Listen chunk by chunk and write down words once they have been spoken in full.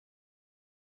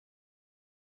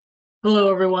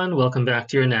Hello, everyone. Welcome back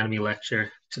to your anatomy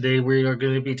lecture. Today, we are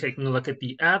going to be taking a look at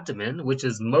the abdomen, which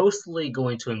is mostly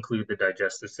going to include the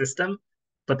digestive system,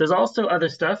 but there's also other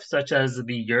stuff such as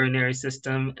the urinary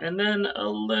system, and then a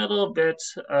little bit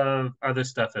of other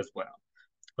stuff as well.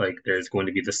 Like there's going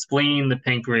to be the spleen, the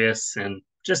pancreas, and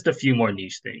just a few more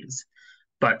niche things.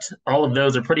 But all of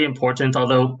those are pretty important,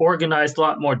 although organized a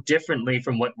lot more differently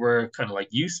from what we're kind of like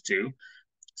used to.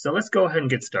 So let's go ahead and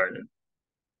get started.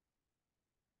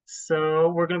 So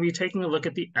we're going to be taking a look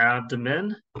at the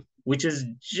abdomen, which is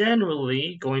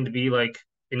generally going to be like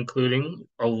including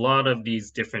a lot of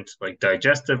these different like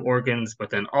digestive organs, but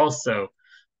then also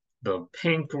the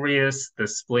pancreas, the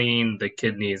spleen, the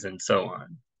kidneys, and so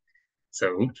on.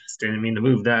 So, oops, didn't mean to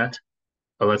move that.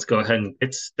 But let's go ahead and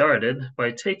get started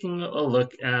by taking a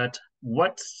look at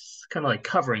what's kind of like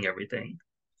covering everything.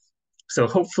 So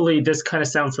hopefully this kind of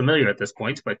sounds familiar at this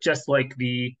point, but just like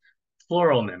the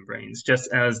pleural membranes,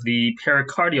 just as the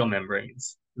pericardial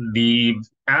membranes, the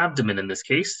abdomen in this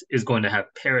case is going to have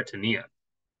peritoneum.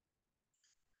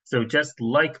 So just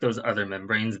like those other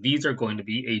membranes, these are going to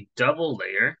be a double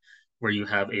layer where you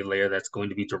have a layer that's going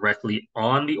to be directly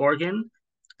on the organ,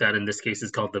 that in this case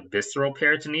is called the visceral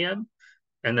peritoneum.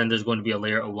 And then there's going to be a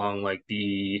layer along like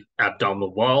the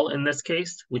abdominal wall in this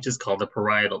case, which is called the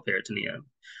parietal peritoneum.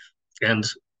 And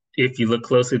if you look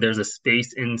closely, there's a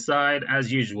space inside, as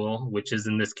usual, which is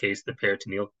in this case the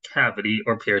peritoneal cavity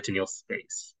or peritoneal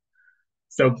space.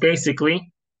 So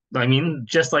basically, I mean,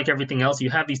 just like everything else, you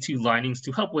have these two linings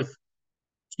to help with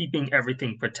keeping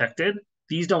everything protected.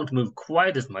 These don't move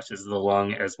quite as much as the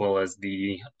lung as well as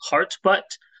the heart, but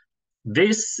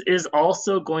this is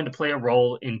also going to play a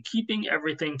role in keeping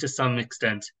everything to some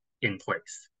extent in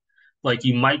place. Like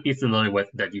you might be familiar with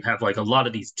that you have like a lot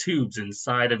of these tubes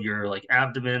inside of your like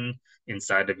abdomen,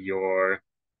 inside of your,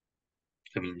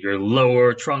 your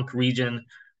lower trunk region.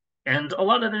 And a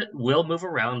lot of it will move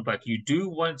around, but you do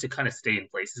want to kind of stay in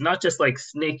place. It's not just like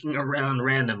snaking around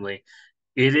randomly.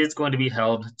 It is going to be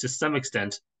held to some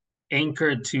extent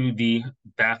anchored to the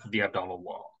back of the abdominal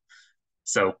wall.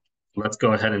 So let's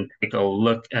go ahead and take a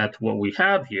look at what we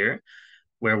have here,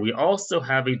 where we also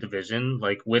have a division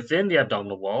like within the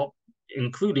abdominal wall,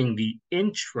 including the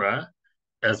intra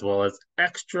as well as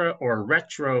extra or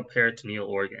retroperitoneal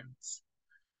organs.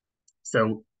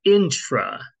 So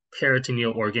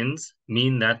intraperitoneal organs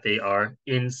mean that they are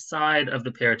inside of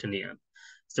the peritoneum.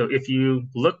 So if you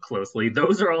look closely,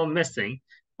 those are all missing.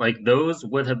 Like those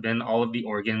would have been all of the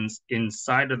organs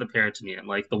inside of the peritoneum,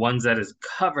 like the ones that is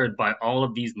covered by all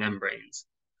of these membranes.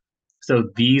 So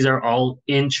these are all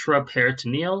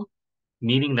intraperitoneal,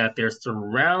 meaning that they're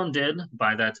surrounded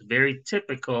by that very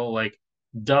typical like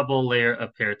double layer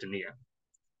of peritoneum.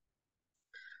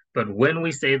 But when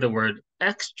we say the word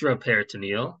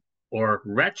extraperitoneal or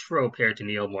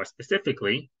retroperitoneal more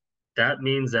specifically, that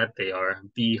means that they are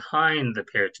behind the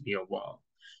peritoneal wall.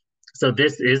 So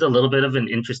this is a little bit of an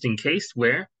interesting case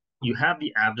where you have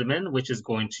the abdomen, which is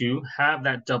going to have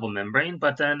that double membrane,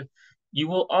 but then you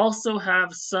will also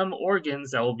have some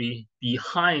organs that will be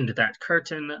behind that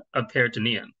curtain of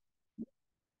peritoneum.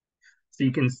 So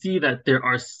you can see that there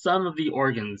are some of the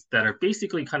organs that are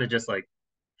basically kind of just like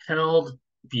held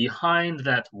behind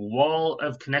that wall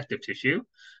of connective tissue,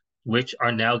 which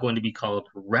are now going to be called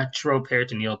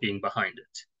retroperitoneal, being behind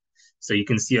it. So you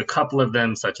can see a couple of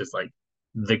them, such as like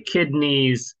the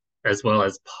kidneys, as well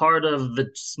as part of the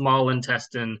small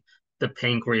intestine, the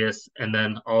pancreas, and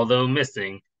then, although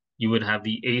missing, you would have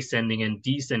the ascending and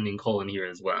descending colon here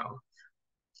as well.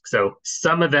 So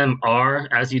some of them are,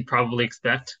 as you'd probably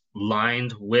expect,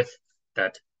 lined with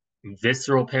that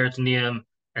visceral peritoneum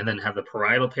and then have the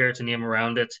parietal peritoneum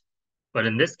around it. But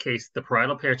in this case, the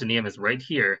parietal peritoneum is right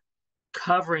here,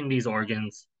 covering these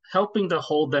organs, helping to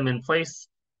hold them in place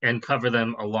and cover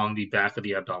them along the back of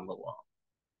the abdominal wall.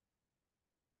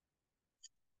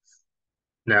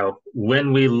 Now,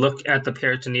 when we look at the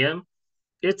peritoneum,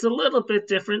 it's a little bit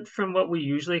different from what we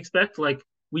usually expect. Like,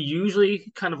 we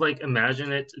usually kind of like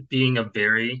imagine it being a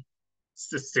very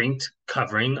succinct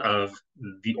covering of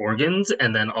the organs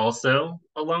and then also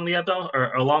along the abdomen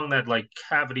or along that like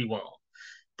cavity wall.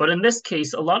 But in this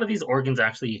case, a lot of these organs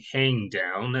actually hang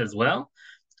down as well,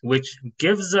 which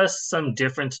gives us some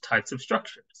different types of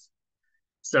structures.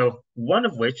 So, one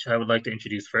of which I would like to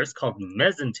introduce first, called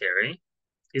mesentery,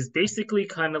 is basically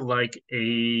kind of like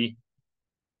a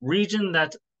region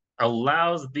that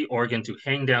allows the organ to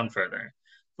hang down further.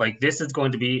 Like this is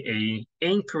going to be a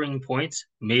anchoring point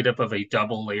made up of a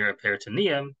double layer of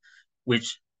peritoneum,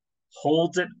 which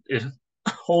it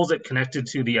holds it connected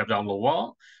to the abdominal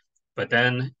wall, but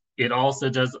then it also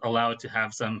does allow it to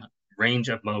have some range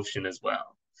of motion as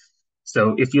well.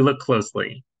 So if you look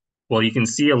closely, well, you can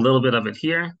see a little bit of it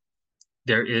here.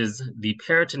 There is the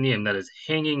peritoneum that is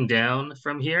hanging down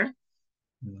from here.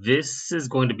 This is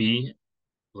going to be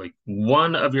like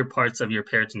one of your parts of your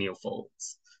peritoneal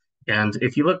folds. And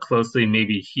if you look closely,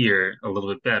 maybe here a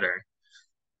little bit better,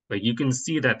 like you can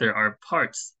see that there are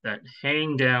parts that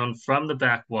hang down from the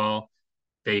back wall.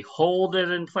 They hold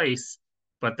it in place,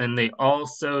 but then they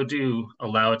also do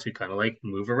allow it to kind of like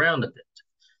move around a bit.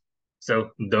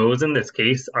 So those in this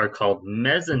case are called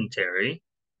mesentery,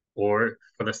 or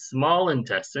for the small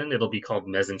intestine, it'll be called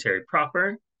mesentery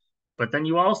proper. But then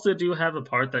you also do have a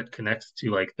part that connects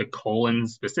to like the colon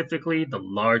specifically, the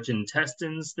large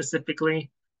intestine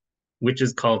specifically, which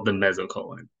is called the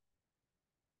mesocolon.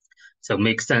 So it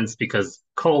makes sense because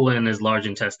colon is large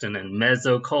intestine and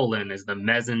mesocolon is the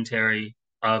mesentery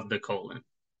of the colon.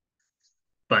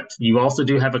 But you also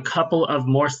do have a couple of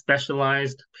more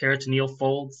specialized peritoneal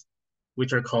folds,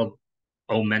 which are called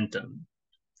omentum.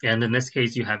 And in this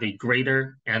case, you have a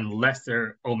greater and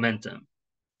lesser omentum.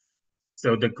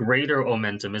 So the greater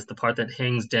omentum is the part that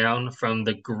hangs down from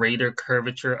the greater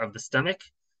curvature of the stomach.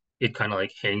 It kind of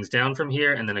like hangs down from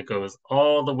here and then it goes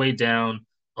all the way down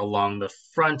along the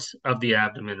front of the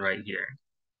abdomen right here.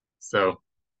 So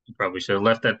you probably should have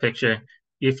left that picture.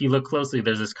 If you look closely,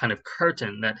 there's this kind of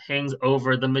curtain that hangs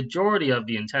over the majority of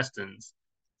the intestines.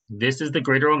 This is the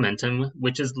greater omentum,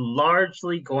 which is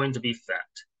largely going to be fat.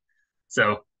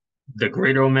 So the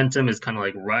greater omentum is kind of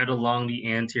like right along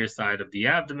the anterior side of the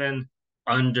abdomen,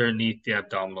 underneath the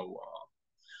abdominal wall.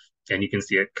 And you can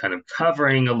see it kind of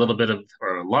covering a little bit of,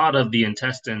 or a lot of the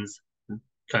intestines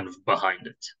kind of behind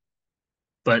it.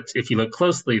 But if you look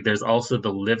closely, there's also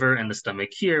the liver and the stomach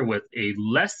here with a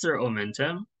lesser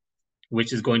omentum,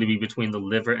 which is going to be between the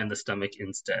liver and the stomach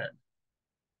instead.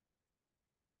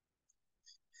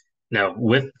 Now,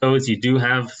 with those, you do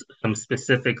have some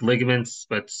specific ligaments,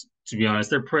 but to be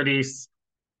honest, they're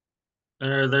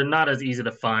not as easy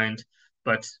to find.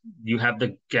 But you have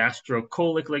the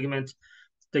gastrocolic ligament,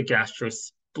 the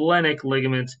gastrosplenic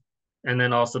ligament, and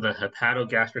then also the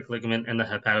hepatogastric ligament and the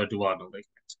hepatoduodenal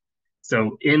ligament.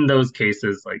 So in those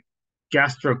cases, like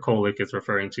gastrocolic is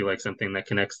referring to like something that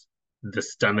connects the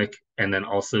stomach and then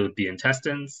also the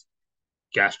intestines.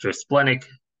 Gastrosplenic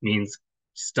means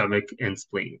stomach and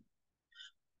spleen.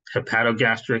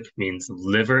 Hepatogastric means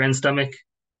liver and stomach.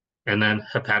 And then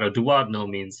hepatoduodenal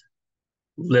means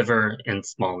liver and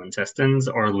small intestines,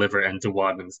 or liver and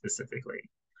duodenum specifically.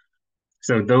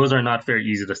 So those are not very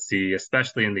easy to see,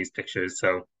 especially in these pictures. So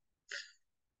don't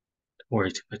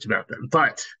worry too much about them.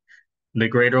 But the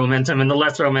greater omentum and the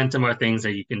lesser omentum are things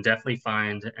that you can definitely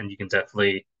find and you can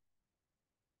definitely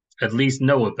at least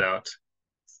know about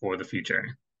for the future.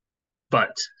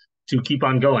 But to keep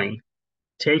on going,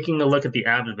 taking a look at the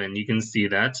abdomen, you can see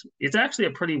that it's actually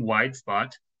a pretty wide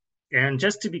spot. And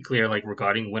just to be clear, like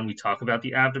regarding when we talk about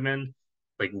the abdomen,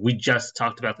 like we just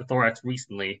talked about the thorax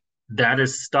recently, that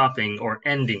is stopping or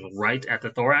ending right at the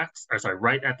thorax, or sorry,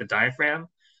 right at the diaphragm.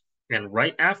 And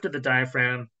right after the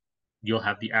diaphragm, you'll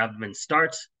have the abdomen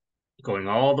start going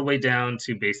all the way down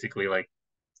to basically like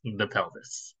the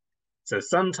pelvis. So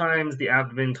sometimes the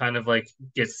abdomen kind of like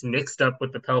gets mixed up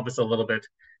with the pelvis a little bit,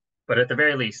 but at the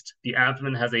very least, the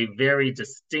abdomen has a very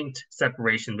distinct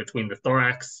separation between the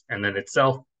thorax and then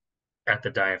itself at the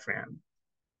diaphragm.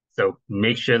 So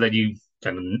make sure that you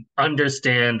kind of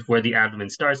understand where the abdomen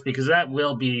starts because that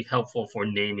will be helpful for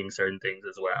naming certain things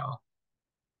as well.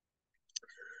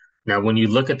 Now, when you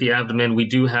look at the abdomen, we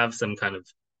do have some kind of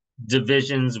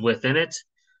divisions within it.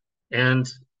 And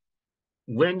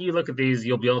when you look at these,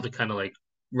 you'll be able to kind of like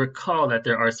recall that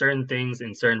there are certain things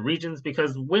in certain regions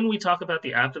because when we talk about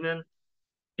the abdomen,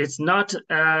 it's not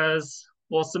as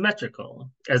well symmetrical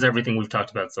as everything we've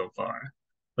talked about so far.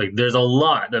 Like there's a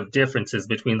lot of differences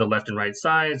between the left and right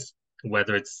sides,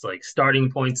 whether it's like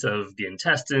starting points of the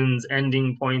intestines,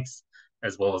 ending points,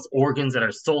 as well as organs that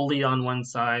are solely on one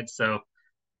side. So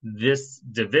this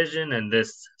division and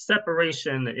this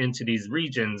separation into these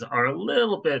regions are a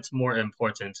little bit more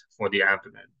important for the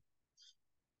abdomen.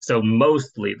 So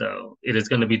mostly though, it is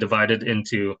going to be divided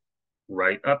into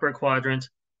right upper quadrant,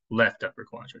 left upper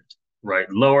quadrant, right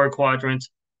lower quadrant,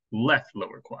 left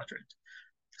lower quadrant.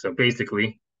 So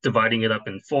basically dividing it up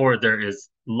in four, there is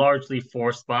largely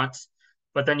four spots,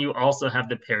 but then you also have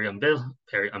the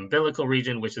periumbilical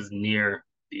region, which is near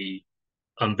the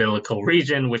umbilical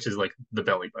region, which is like the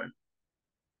belly button.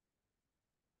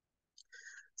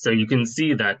 So you can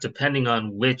see that depending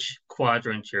on which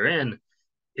quadrant you're in,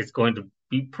 it's going to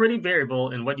be pretty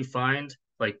variable in what you find.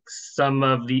 Like some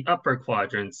of the upper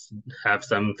quadrants have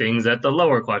some things that the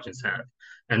lower quadrants have.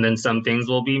 And then some things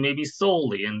will be maybe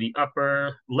solely in the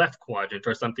upper left quadrant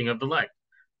or something of the like.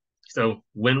 So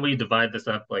when we divide this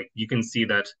up, like you can see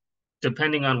that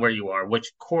depending on where you are,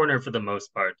 which corner for the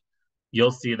most part,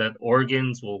 you'll see that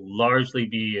organs will largely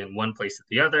be in one place or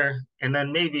the other, and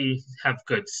then maybe have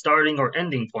good starting or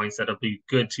ending points that'll be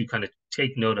good to kind of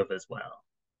take note of as well.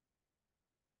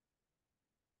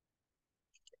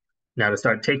 Now, to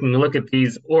start taking a look at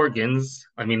these organs,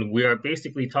 I mean, we are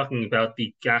basically talking about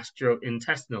the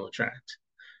gastrointestinal tract,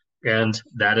 and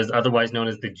that is otherwise known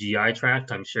as the GI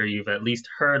tract. I'm sure you've at least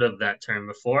heard of that term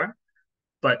before.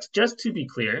 But just to be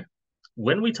clear,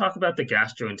 when we talk about the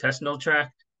gastrointestinal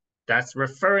tract, that's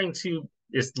referring to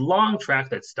this long tract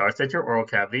that starts at your oral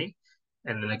cavity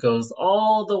and then it goes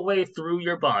all the way through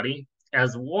your body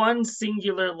as one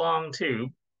singular long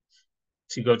tube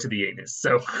to go to the anus.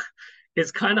 So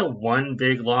it's kind of one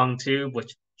big long tube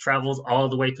which travels all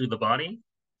the way through the body.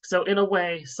 So, in a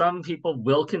way, some people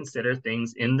will consider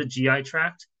things in the GI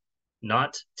tract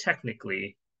not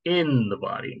technically in the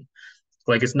body.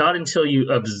 Like it's not until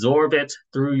you absorb it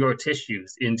through your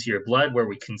tissues into your blood where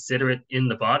we consider it in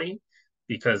the body,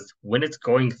 because when it's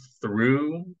going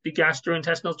through the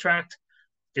gastrointestinal tract,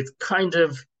 it's kind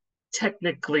of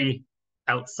technically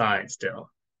outside still.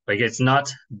 Like it's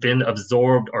not been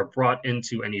absorbed or brought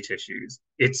into any tissues.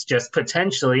 It's just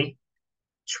potentially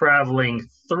traveling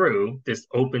through this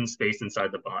open space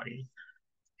inside the body.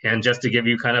 And just to give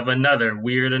you kind of another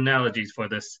weird analogy for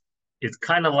this, it's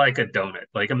kind of like a donut.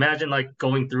 Like imagine like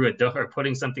going through a donut or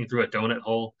putting something through a donut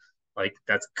hole. Like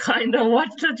that's kind of what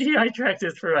the GI tract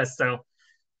is for us. So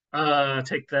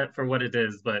take that for what it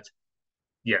is. But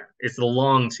yeah, it's the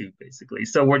long tube basically.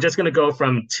 So we're just gonna go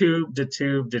from tube to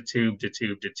tube to tube to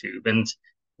tube to tube. And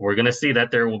we're gonna see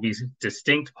that there will be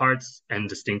distinct parts and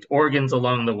distinct organs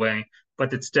along the way,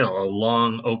 but it's still a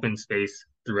long open space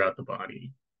throughout the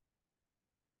body.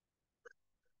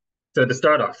 So to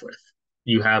start off with,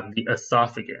 you have the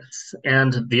esophagus,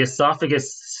 and the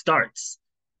esophagus starts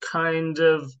kind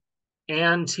of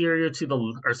anterior to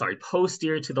the, or sorry,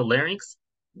 posterior to the larynx,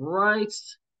 right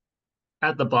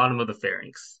at the bottom of the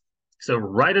pharynx. So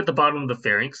right at the bottom of the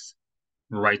pharynx,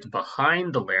 right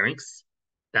behind the larynx,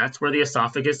 that's where the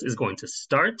esophagus is going to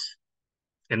start,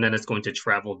 and then it's going to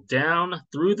travel down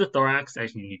through the thorax.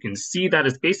 As you can see, that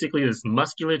is basically this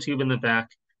muscular tube in the back,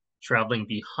 traveling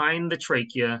behind the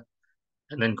trachea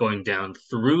and then going down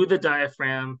through the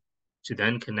diaphragm to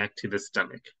then connect to the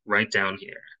stomach right down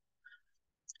here.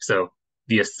 So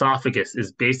the esophagus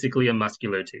is basically a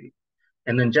muscular tube.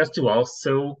 And then just to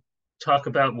also talk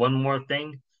about one more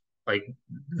thing, like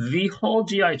the whole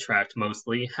GI tract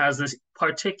mostly has this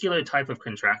particular type of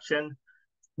contraction,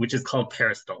 which is called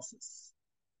peristalsis.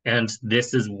 And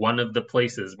this is one of the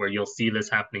places where you'll see this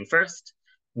happening first,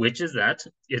 which is that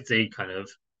it's a kind of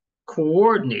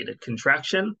coordinated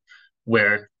contraction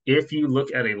where if you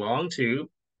look at a long tube,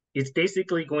 it's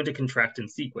basically going to contract in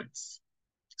sequence.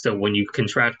 So when you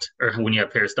contract or when you have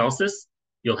peristalsis,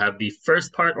 you'll have the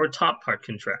first part or top part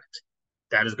contract.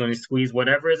 That is going to squeeze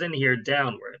whatever is in here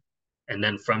downward. And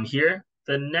then from here,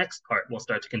 the next part will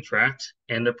start to contract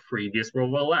and the previous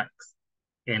will relax.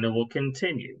 And it will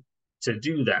continue to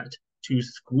do that, to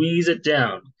squeeze it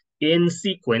down in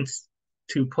sequence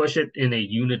to push it in a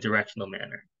unidirectional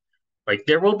manner. Like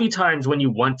there will be times when you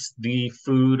want the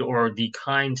food or the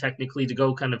kind technically to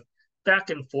go kind of back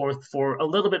and forth for a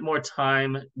little bit more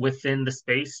time within the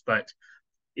space, but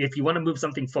if you want to move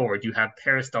something forward, you have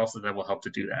peristalsis that will help to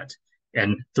do that.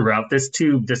 And throughout this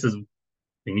tube, this is,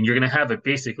 I mean, you're going to have it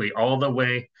basically all the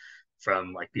way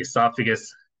from like the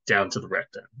esophagus down to the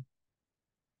rectum.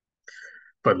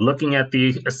 But looking at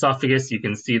the esophagus, you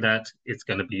can see that it's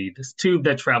going to be this tube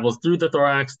that travels through the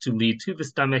thorax to lead to the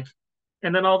stomach.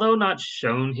 And then, although not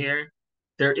shown here,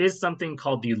 there is something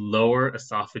called the lower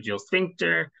esophageal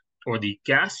sphincter or the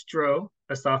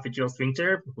gastroesophageal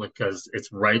sphincter, because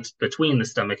it's right between the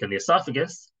stomach and the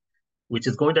esophagus, which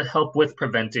is going to help with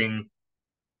preventing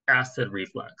acid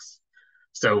reflux.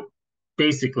 So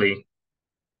basically,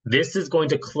 this is going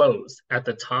to close at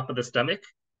the top of the stomach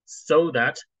so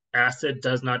that acid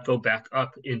does not go back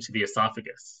up into the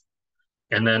esophagus.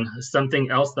 And then something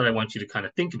else that I want you to kind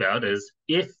of think about is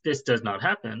if this does not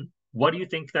happen, what do you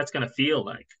think that's going to feel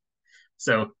like?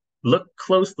 So look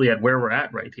closely at where we're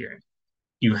at right here.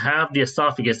 You have the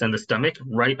esophagus and the stomach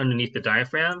right underneath the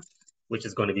diaphragm, which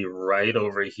is going to be right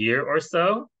over here or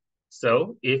so.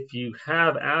 So if you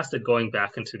have acid going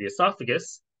back into the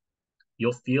esophagus,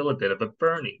 you'll feel a bit of a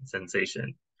burning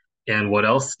sensation. And what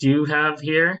else do you have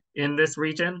here in this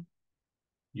region?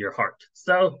 Your heart.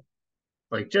 So,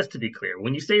 like, just to be clear,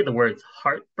 when you say the words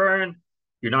heartburn,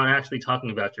 you're not actually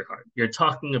talking about your heart. You're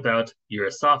talking about your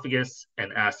esophagus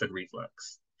and acid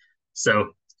reflux.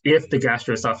 So if the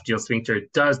gastroesophageal sphincter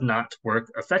does not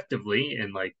work effectively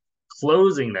in like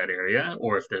closing that area,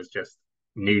 or if there's just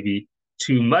maybe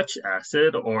too much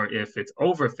acid, or if it's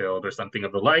overfilled or something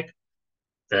of the like,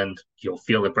 then you'll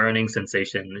feel a burning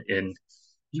sensation in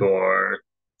your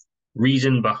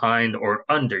region behind or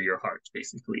under your heart,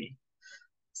 basically.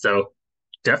 So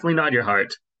definitely not your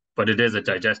heart, but it is a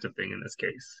digestive thing in this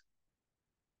case.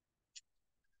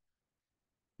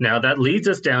 Now that leads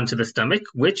us down to the stomach,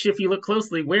 which, if you look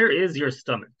closely, where is your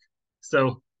stomach?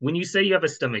 So when you say you have a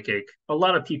stomach ache, a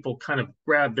lot of people kind of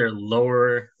grab their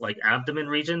lower, like abdomen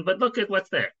region, but look at what's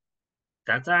there.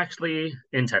 That's actually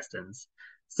intestines.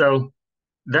 So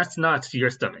that's not your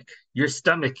stomach. Your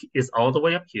stomach is all the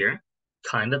way up here,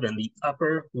 kind of in the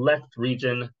upper left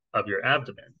region of your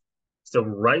abdomen. So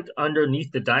right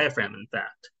underneath the diaphragm, in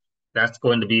fact, that's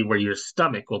going to be where your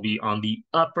stomach will be on the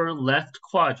upper left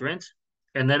quadrant.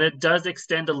 And then it does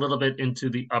extend a little bit into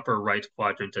the upper right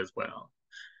quadrant as well.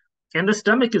 And the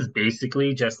stomach is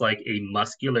basically just like a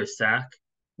muscular sac,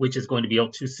 which is going to be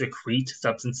able to secrete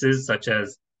substances such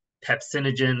as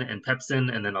pepsinogen and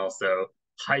pepsin, and then also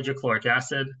hydrochloric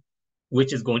acid,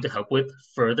 which is going to help with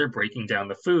further breaking down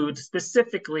the food,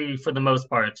 specifically for the most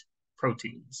part,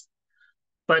 proteins.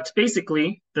 But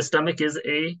basically, the stomach is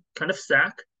a kind of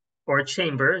sac or a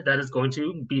chamber that is going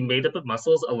to be made up of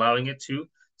muscles, allowing it to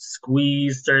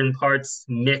squeeze certain parts,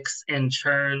 mix and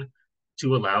churn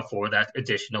to allow for that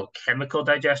additional chemical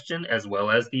digestion as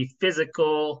well as the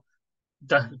physical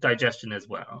digestion as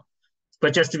well.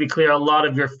 But just to be clear, a lot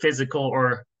of your physical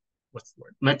or what's the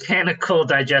word? Mechanical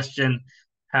digestion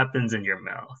happens in your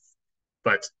mouth.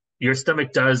 But your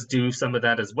stomach does do some of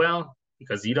that as well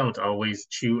because you don't always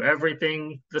chew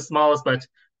everything the smallest, but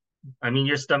I mean,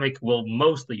 your stomach will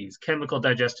mostly use chemical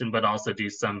digestion, but also do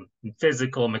some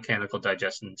physical, mechanical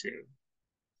digestion too.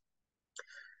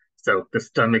 So the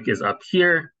stomach is up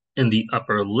here in the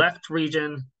upper left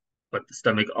region, but the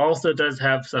stomach also does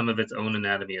have some of its own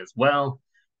anatomy as well.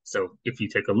 So if you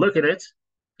take a look at it,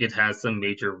 it has some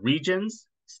major regions,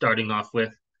 starting off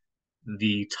with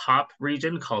the top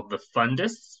region called the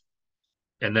fundus.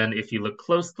 And then if you look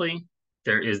closely,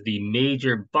 there is the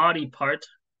major body part,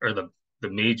 or the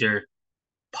major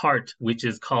part, which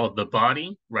is called the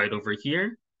body, right over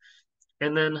here.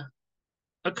 And then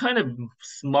a kind of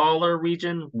smaller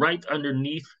region right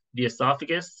underneath the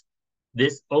esophagus.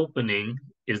 This opening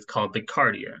is called the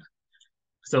cardia.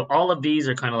 So all of these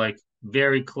are kind of like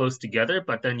very close together,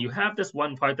 but then you have this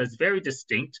one part that's very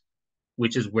distinct,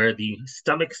 which is where the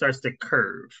stomach starts to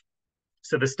curve.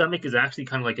 So the stomach is actually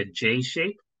kind of like a J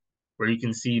shape, where you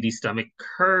can see the stomach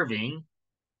curving,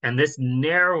 and this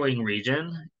narrowing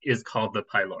region is called the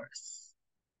pylorus.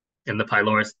 And the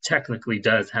pylorus technically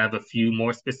does have a few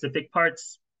more specific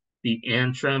parts. The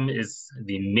antrum is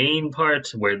the main part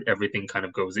where everything kind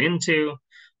of goes into.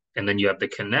 And then you have the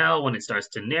canal when it starts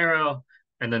to narrow.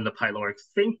 And then the pyloric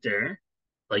sphincter,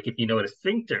 like if you know what a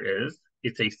sphincter is,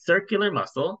 it's a circular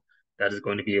muscle that is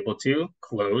going to be able to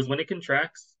close when it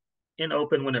contracts and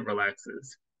open when it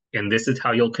relaxes. And this is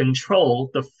how you'll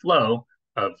control the flow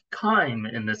of chyme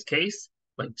in this case,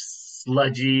 like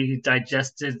sludgy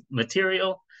digested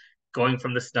material going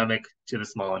from the stomach to the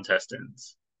small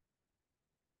intestines.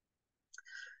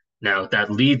 Now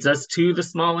that leads us to the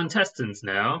small intestines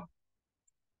now.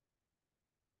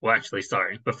 Well, actually,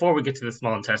 sorry, before we get to the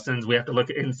small intestines, we have to look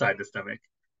inside the stomach.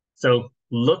 So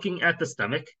looking at the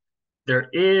stomach, there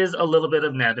is a little bit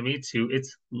of anatomy to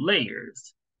its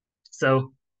layers.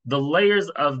 So the layers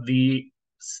of the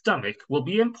stomach will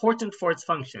be important for its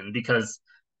function because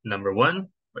number one,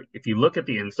 like if you look at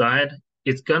the inside,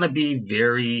 it's going to be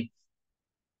very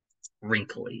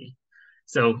wrinkly.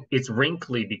 So it's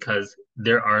wrinkly because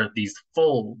there are these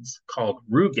folds called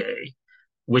rugae,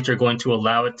 which are going to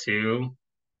allow it to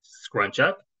scrunch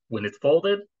up when it's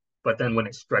folded, but then when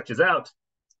it stretches out,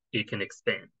 it can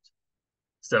expand.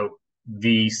 So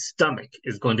the stomach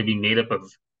is going to be made up of,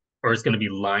 or is going to be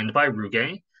lined by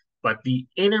rugae, but the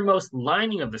innermost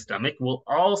lining of the stomach will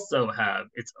also have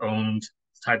its own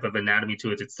type of anatomy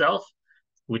to it itself,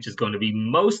 which is going to be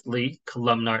mostly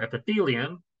columnar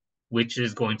epithelium, which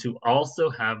is going to also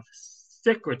have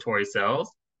secretory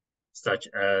cells, such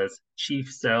as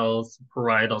chief cells,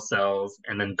 parietal cells,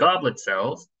 and then goblet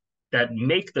cells that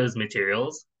make those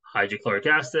materials, hydrochloric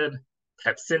acid,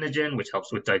 pepsinogen, which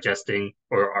helps with digesting,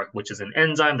 or which is an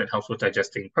enzyme that helps with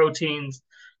digesting proteins,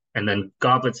 and then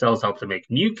goblet cells help to make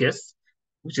mucus,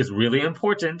 which is really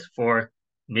important for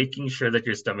making sure that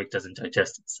your stomach doesn't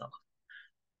digest itself.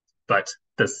 But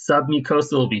the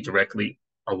submucosa will be directly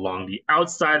along the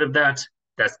outside of that.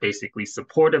 That's basically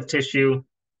supportive tissue.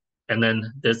 And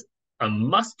then there's a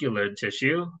muscular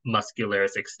tissue,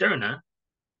 muscularis externa,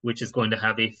 which is going to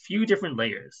have a few different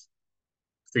layers.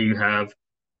 So you have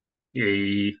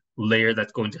a layer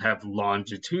that's going to have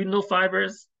longitudinal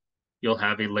fibers. You'll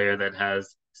have a layer that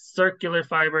has circular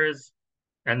fibers,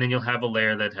 and then you'll have a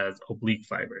layer that has oblique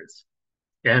fibers.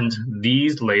 And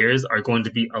these layers are going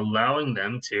to be allowing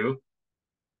them to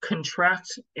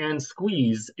contract and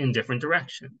squeeze in different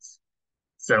directions.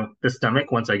 So the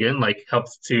stomach, once again, like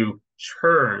helps to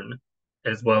churn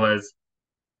as well as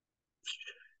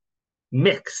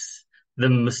mix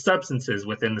the substances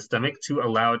within the stomach to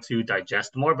allow it to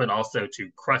digest more, but also to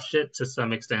crush it to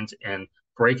some extent and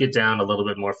break it down a little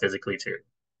bit more physically too.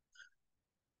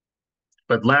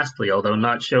 But lastly, although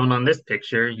not shown on this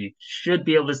picture, you should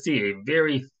be able to see a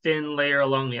very thin layer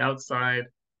along the outside.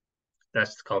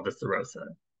 That's called the serosa.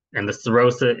 And the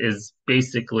serosa is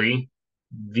basically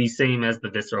the same as the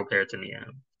visceral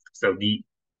peritoneum. So the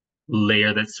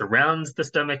layer that surrounds the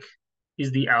stomach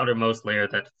is the outermost layer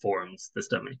that forms the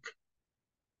stomach.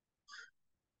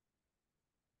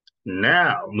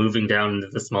 Now, moving down into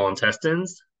the small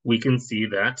intestines, we can see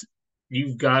that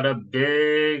you've got a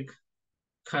big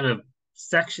kind of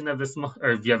section of the small,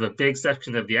 or if you have a big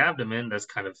section of the abdomen that's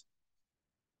kind of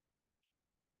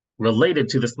related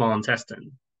to the small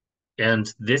intestine. And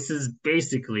this is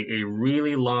basically a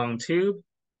really long tube,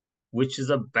 which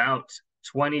is about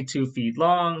 22 feet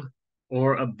long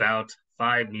or about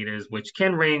 5 meters, which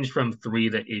can range from 3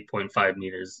 to 8.5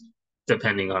 meters,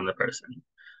 depending on the person.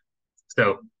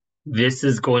 So this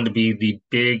is going to be the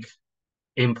big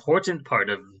important part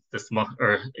of the small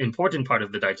or important part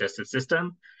of the digestive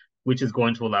system, which is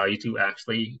going to allow you to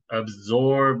actually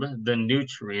absorb the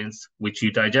nutrients which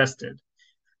you digested.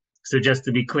 So just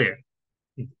to be clear,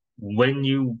 when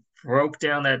you broke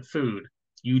down that food,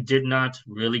 you did not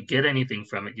really get anything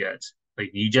from it yet.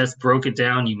 Like you just broke it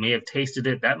down, you may have tasted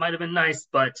it. That might have been nice,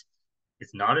 but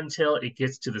it's not until it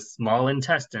gets to the small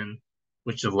intestine,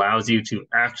 which allows you to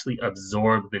actually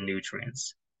absorb the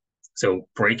nutrients. So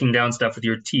breaking down stuff with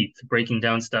your teeth, breaking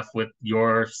down stuff with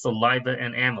your saliva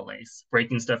and amylase,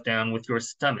 breaking stuff down with your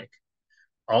stomach.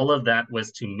 All of that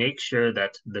was to make sure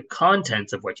that the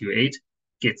contents of what you ate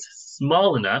gets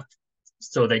small enough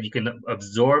so that you can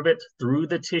absorb it through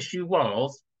the tissue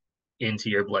walls into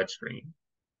your bloodstream.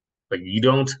 Like you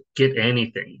don't get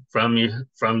anything from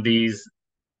these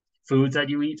foods that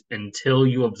you eat until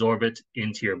you absorb it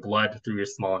into your blood through your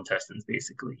small intestines,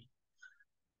 basically.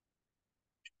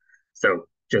 So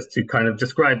just to kind of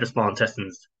describe the small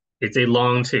intestines, it's a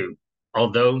long tube.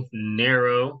 Although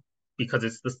narrow, because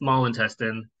it's the small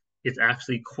intestine, it's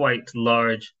actually quite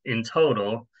large in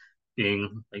total,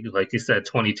 being, like you said,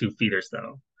 22 feet or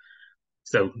so.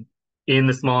 So in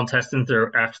the small intestines,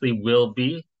 there actually will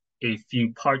be a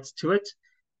few parts to it,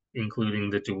 including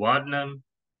the duodenum,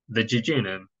 the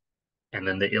jejunum, and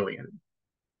then the ileum.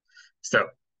 So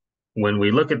when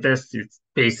we look at this, it's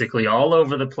basically all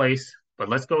over the place, but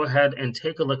let's go ahead and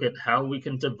take a look at how we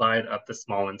can divide up the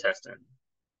small intestine.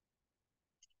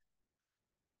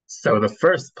 So the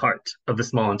first part of the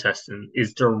small intestine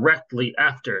is directly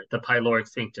after the pyloric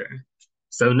sphincter.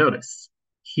 So notice,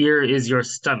 here is your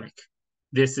stomach.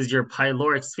 This is your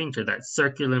pyloric sphincter, that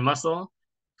circular muscle.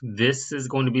 This is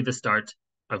going to be the start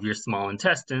of your small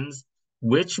intestines,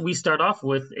 which we start off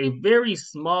with a very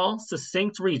small,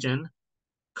 succinct region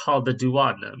called the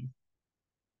duodenum.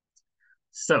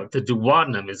 So the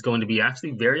duodenum is going to be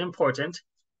actually very important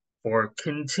for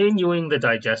continuing the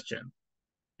digestion.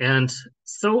 And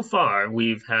so far,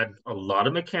 we've had a lot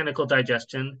of mechanical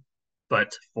digestion,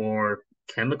 but for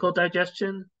chemical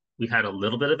digestion, we had a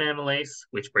little bit of amylase,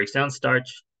 which breaks down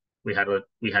starch. We had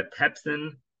pepsin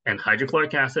and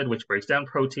hydrochloric acid, which breaks down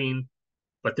protein.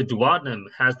 But the duodenum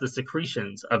has the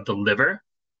secretions of the liver,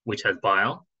 which has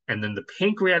bile, and then the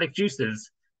pancreatic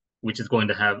juices, which is going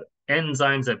to have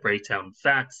enzymes that break down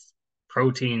fats,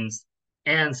 proteins,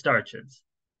 and starches.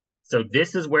 So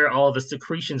this is where all the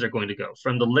secretions are going to go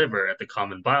from the liver at the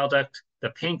common bile duct, the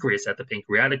pancreas at the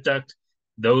pancreatic duct.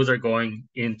 Those are going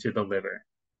into the liver.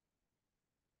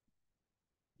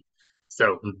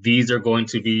 So these are going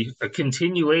to be a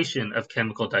continuation of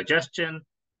chemical digestion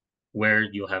where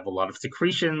you'll have a lot of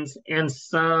secretions and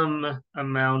some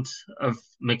amount of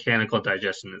mechanical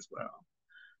digestion as well.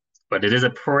 But it is a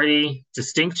pretty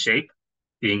distinct shape,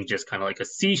 being just kind of like a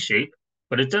C shape,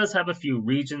 but it does have a few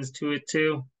regions to it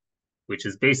too, which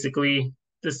is basically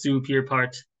the superior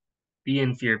part, the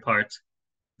inferior part,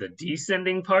 the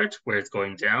descending part where it's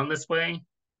going down this way,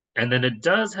 and then it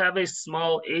does have a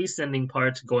small ascending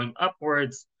part going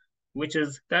upwards, which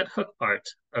is that hook part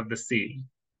of the C.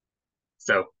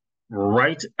 So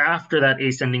Right after that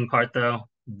ascending part, though,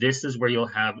 this is where you'll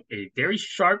have a very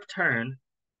sharp turn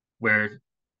where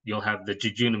you'll have the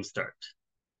jejunum start.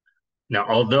 Now,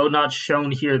 although not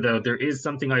shown here, though, there is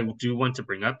something I do want to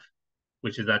bring up,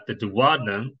 which is that the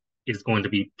duodenum is going to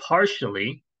be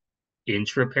partially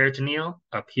intraperitoneal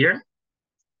up here,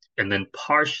 and then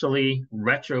partially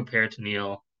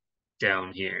retroperitoneal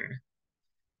down here.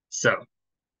 So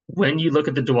when you look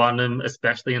at the duodenum,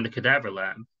 especially in the cadaver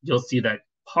lab, you'll see that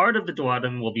part of the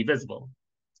duodenum will be visible,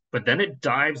 but then it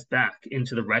dives back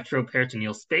into the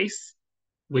retroperitoneal space,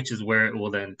 which is where it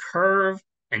will then curve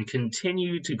and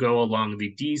continue to go along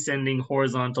the descending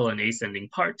horizontal and ascending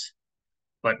part.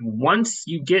 But once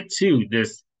you get to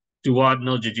this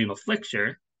duodenal jejunal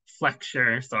flexure,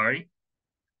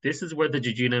 this is where the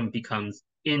jejunum becomes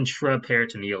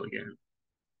intraperitoneal again.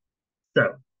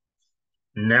 So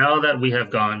now that we have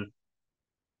gone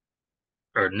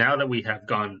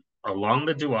along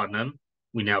the duodenum,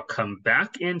 we now come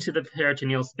back into the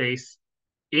peritoneal space.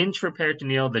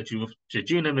 Intraperitoneal, the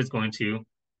jejunum is going to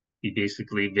be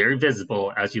basically very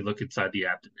visible as you look inside the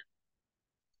abdomen.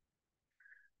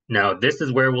 Now, this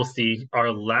is where we'll see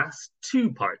our last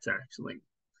two parts, actually,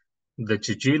 the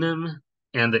jejunum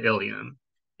and the ileum.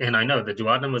 And I know the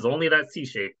duodenum was only that C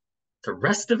shape. The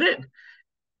rest of it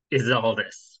is all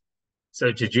this.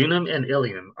 So jejunum and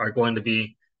ileum are going to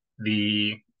be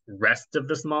the rest of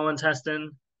the small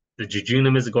intestine. The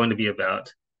jejunum is going to be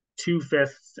about 2/5,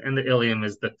 and the ileum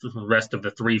is the rest of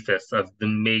the 3/5 of the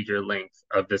major length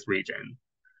of this region.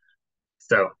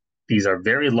 So these are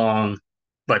very long,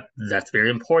 but that's very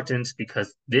important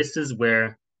because this is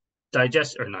where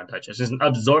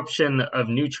absorption of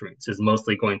nutrients is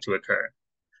mostly going to occur.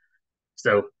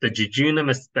 So the jejunum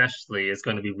especially is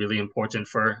going to be really important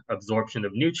for absorption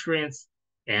of nutrients,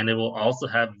 and it will also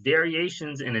have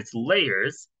variations in its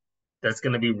layers that's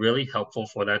going to be really helpful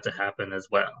for that to happen as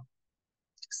well.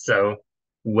 So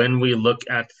when we look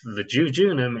at the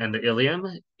jejunum and the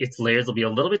ileum, its layers will be a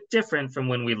little bit different from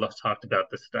when we talked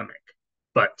about the stomach.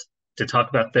 But to talk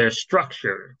about their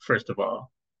structure, first of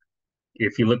all,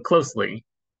 if you look closely,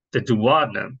 the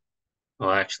duodenum,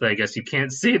 well, actually, I guess you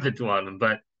can't see the duodenum,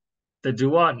 but the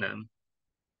duodenum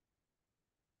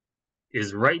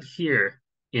is right here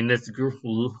in this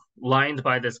lined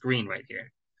by this green right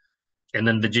here. And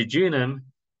then the jejunum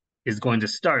is going to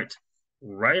start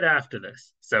right after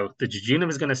this. So the jejunum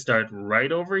is going to start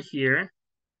right over here.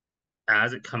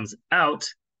 As it comes out,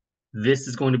 this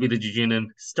is going to be the jejunum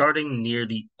starting near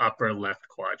the upper left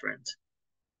quadrant.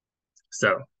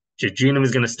 So jejunum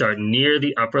is going to start near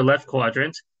the upper left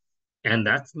quadrant, and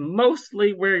that's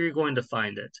mostly where you're going to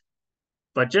find it.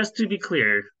 But just to be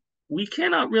clear, we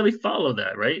cannot really follow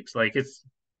that, right? Like it's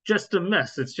just a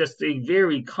mess. It's just a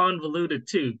very convoluted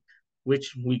tube,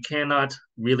 which we cannot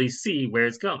really see where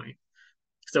it's going.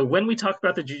 So when we talk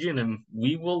about the jejunum,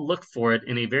 we will look for it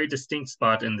in a very distinct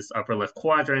spot in this upper left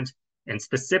quadrant, and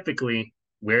specifically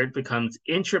where it becomes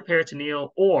intraperitoneal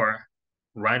or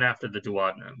right after the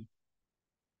duodenum.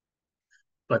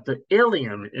 But the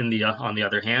ileum, on the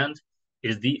other hand,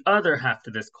 is the other half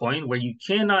to this coin where you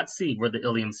cannot see where the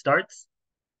ileum starts,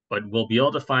 but we'll be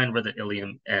able to find where the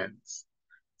ileum ends.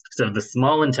 So the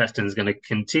small intestine is going to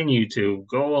continue to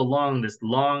go along this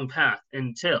long path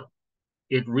until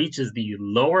it reaches the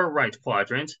lower right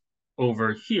quadrant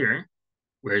over here,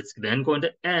 where it's then going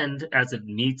to end as it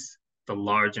meets the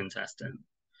large intestine.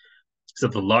 So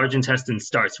the large intestine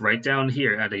starts right down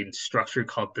here at a structure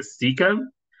called the cecum,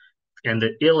 and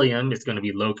the ileum is going to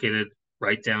be located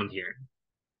right down here.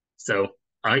 So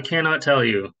I cannot tell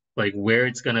you like where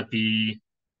it's going to be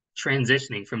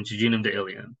transitioning from jejunum to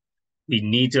ileum. We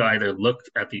need to either look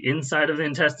at the inside of the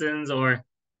intestines or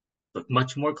look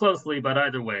much more closely, but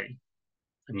either way,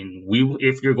 I mean,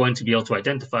 if you're going to be able to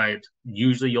identify it,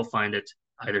 usually you'll find it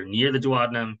either near the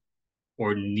duodenum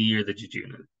or near the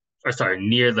jejunum,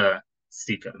 near the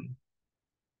cecum.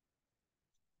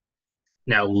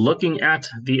 Now, looking at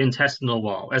the intestinal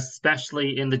wall,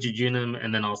 especially in the jejunum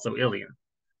and then also ileum,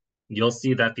 you'll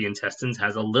see that the intestines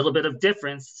has a little bit of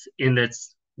difference in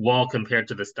its wall compared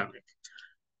to the stomach.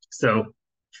 So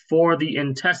for the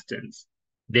intestines,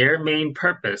 their main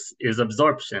purpose is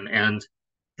absorption, and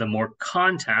the more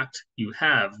contact you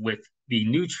have with the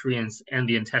nutrients and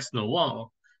the intestinal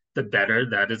wall, the better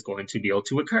that is going to be able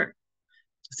to occur.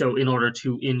 So in order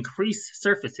to increase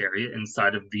surface area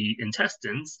inside of the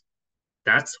intestines,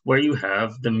 that's where you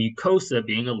have the mucosa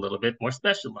being a little bit more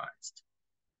specialized.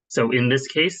 So in this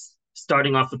case,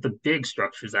 starting off with the big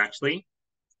structures, actually,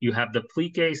 you have the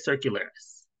plicae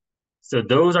circularis. So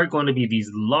those are going to be these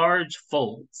large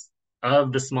folds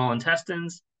of the small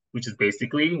intestines, which is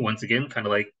basically, once again, kind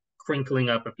of like crinkling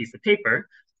up a piece of paper,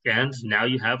 and now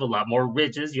you have a lot more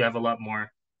ridges. You have a lot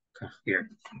more here.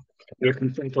 If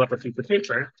you crinkle up a piece of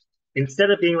paper,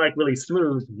 instead of being like really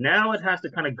smooth, now it has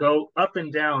to kind of go up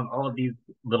and down all of these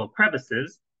little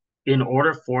crevices in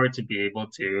order for it to be able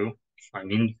to, I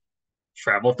mean,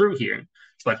 travel through here.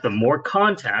 But the more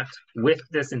contact with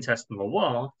this intestinal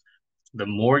wall, the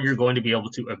more you're going to be able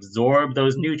to absorb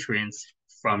those nutrients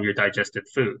from your digested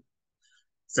food.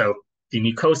 So the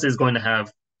mucosa is going to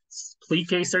have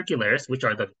plicae circularis, which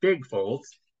are the big folds.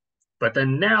 But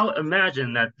then now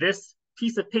imagine that this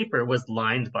piece of paper was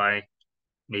lined by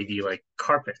maybe like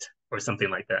carpet or something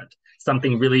like that.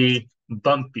 Something really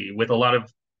bumpy with a lot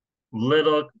of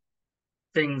little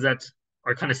things that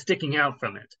are kind of sticking out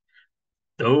from it.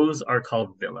 Those are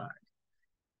called villi.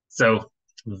 So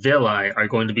villi are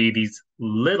going to be these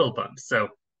little bumps. So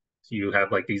you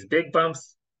have like these big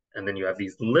bumps, and then you have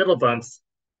these little bumps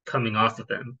coming off of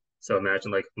them. So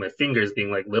imagine like my fingers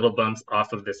being like little bumps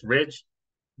off of this ridge.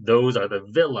 Those are the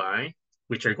villi,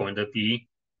 which are going to be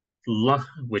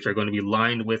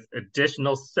lined with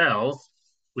additional cells,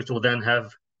 which will then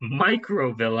have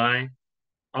microvilli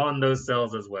on those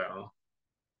cells as well.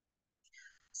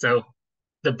 So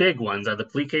the big ones are the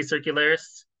plicae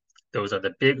circularis. Those are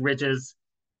the big ridges.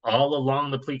 All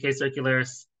along the plicae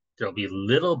circularis, there'll be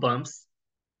little bumps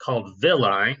called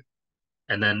villi,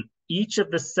 and then each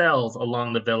of the cells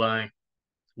along the villi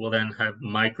will then have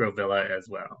microvilli as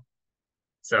well.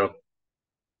 So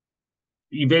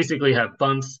you basically have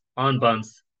bumps, and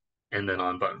then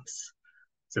on bumps.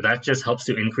 So that just helps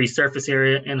to increase surface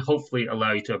area and hopefully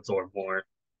allow you to absorb more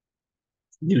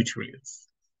nutrients.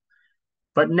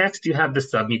 But next you have the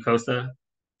submucosa.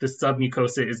 The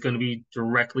submucosa is going to be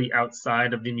directly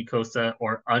outside of the mucosa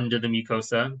or under the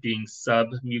mucosa, being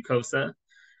submucosa.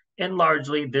 And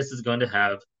largely this is going to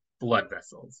have blood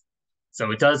vessels.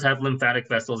 So it does have lymphatic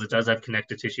vessels, it does have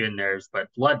connective tissue and nerves, but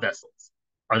blood vessels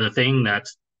are the thing that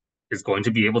is going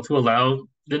to be able to allow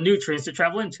the nutrients to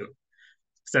travel into it.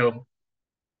 So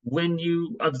when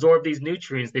you absorb these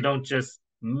nutrients, they don't just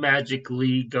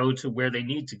magically go to where they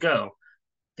need to go.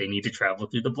 They need to travel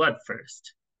through the blood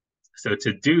first. So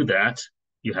to do that,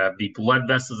 you have the blood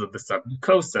vessels of the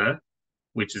submucosa,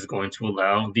 which is going to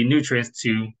allow the nutrients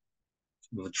to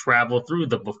travel through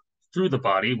the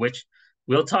body, which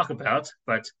we'll talk about,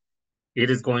 but it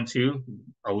is going to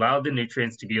allow the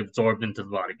nutrients to be absorbed into the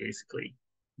body, basically.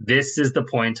 This is the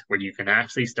point where you can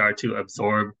actually start to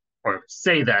absorb or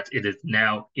say that it is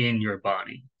now in your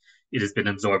body. It has been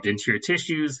absorbed into your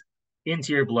tissues,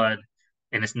 into your blood,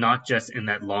 and it's not just in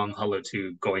that long hollow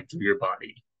tube going through your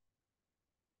body.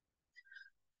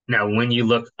 Now, when you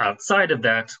look outside of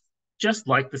that, just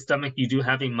like the stomach, you do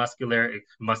have a muscularis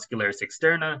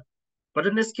externa, but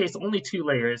in this case, only 2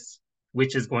 layers,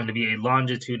 which is going to be a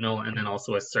longitudinal and then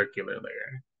also a circular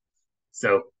layer.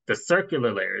 So the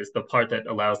circular layer is the part that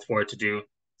allows for it to do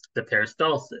the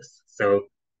peristalsis. So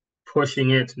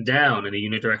pushing it down in a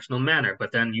unidirectional manner,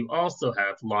 but then you also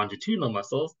have longitudinal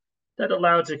muscles that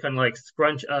allow it to kind of like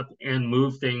scrunch up and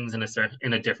move things in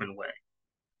a different way.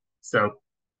 So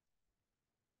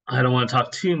I don't want to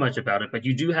talk too much about it, but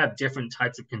you do have different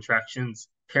types of contractions,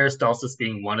 peristalsis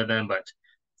being one of them, but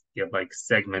you have like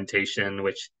segmentation,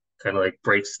 which kind of like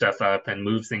breaks stuff up and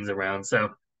moves things around. So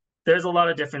there's a lot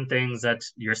of different things that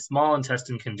your small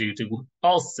intestine can do to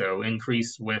also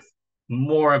increase with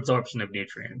more absorption of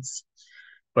nutrients.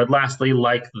 But lastly,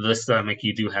 like the stomach,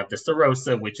 you do have the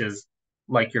serosa, which is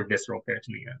like your visceral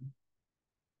peritoneum.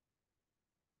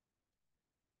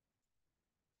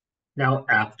 Now,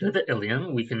 after the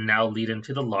ileum, we can now lead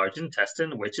into the large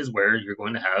intestine, which is where you're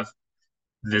going to have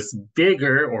this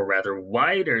bigger, or rather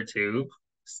wider tube,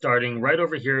 starting right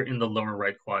over here in the lower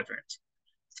right quadrant.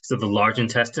 So the large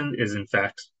intestine is in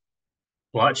fact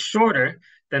a lot shorter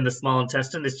than the small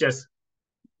intestine. It's just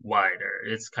wider.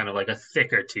 It's kind of like a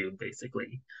thicker tube,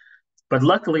 basically. But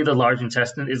luckily, the large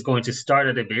intestine is going to start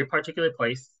at a very particular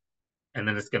place, and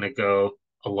then it's going to go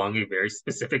along a very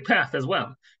specific path as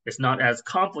well. It's not as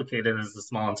complicated as the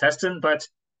small intestine, but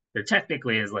there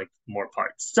technically is like more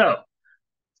parts. So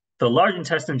the large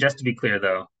intestine, just to be clear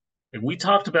though, if we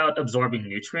talked about absorbing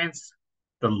nutrients,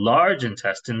 the large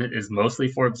intestine is mostly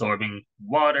for absorbing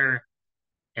water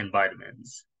and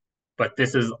vitamins. But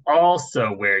this is also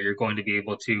where you're going to be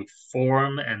able to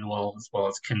form and as well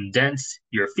as condense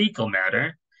your fecal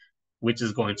matter, which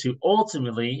is going to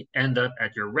ultimately end up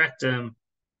at your rectum,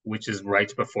 which is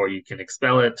right before you can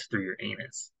expel it through your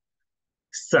anus.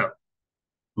 So,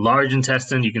 large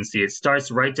intestine, you can see it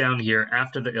starts right down here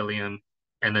after the ileum,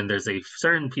 and then there's a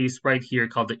certain piece right here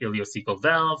called the ileocecal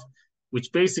valve,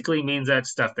 which basically means that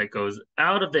stuff that goes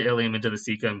out of the ileum into the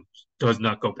cecum does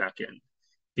not go back in.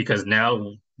 Because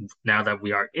now that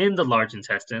we are in the large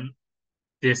intestine,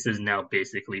 this is now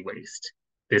basically waste.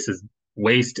 This is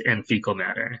waste and fecal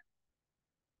matter.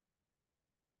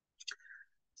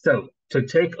 So to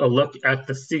take a look at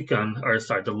the cecum, or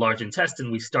sorry, the large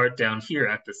intestine, we start down here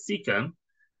at the cecum,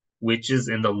 which is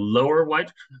in the lower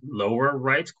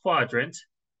right quadrant.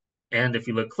 And if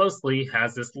you look closely,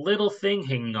 has this little thing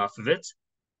hanging off of it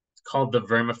called the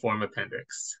vermiform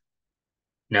appendix.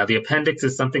 Now, the appendix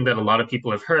is something that a lot of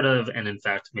people have heard of, and in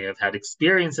fact may have had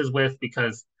experiences with,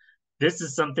 because this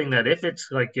is something that if it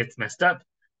like gets messed up,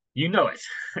 you know it,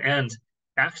 and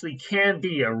actually can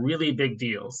be a really big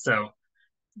deal. So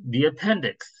the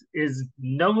appendix is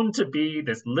known to be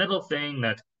this little thing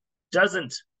that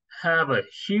doesn't have a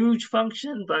huge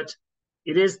function, but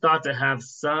it is thought to have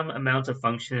some amount of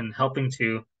function helping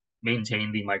to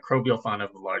maintain the microbial fauna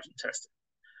of the large intestine.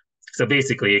 So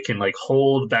basically, it can like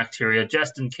hold bacteria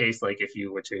just in case, like if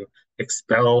you were to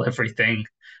expel everything,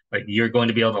 like you're going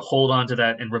to be able to hold on to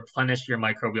that and replenish your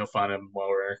microbial fauna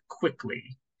more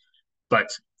quickly. But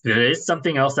there is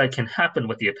something else that can happen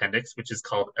with the appendix, which is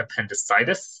called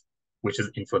appendicitis, which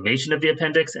is inflammation of the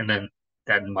appendix, and then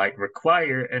that might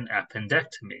require an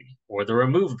appendectomy or the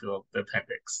removal of the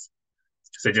appendix.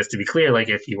 So just to be clear, like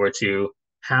if you were to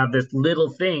have this little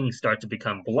thing start to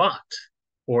become blocked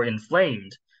or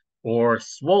inflamed or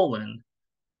swollen,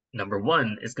 number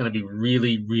one, it's going to be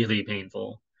really, really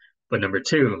painful. But number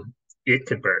two, it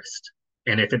could burst.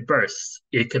 And if it bursts,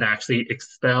 it could actually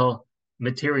expel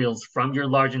materials from your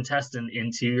large intestine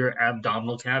into your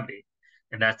abdominal cavity.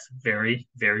 And that's very,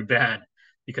 very bad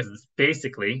because it's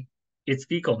basically it's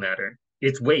fecal matter,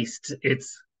 it's waste,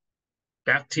 it's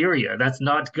bacteria. That's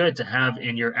not good to have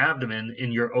in your abdomen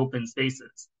in your open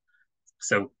spaces.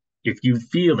 So if you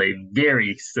feel a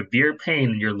very severe pain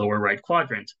in your lower right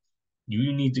quadrant,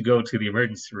 you need to go to the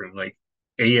emergency room like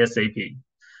ASAP.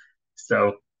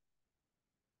 So,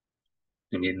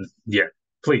 I mean, yeah,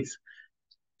 please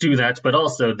do that. But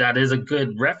also, that is a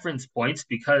good reference point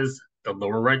because the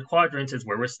lower right quadrant is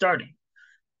where we're starting.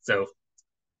 So,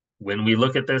 when we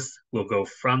look at this, we'll go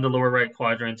from the lower right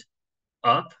quadrant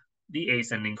up the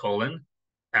ascending colon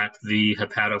at the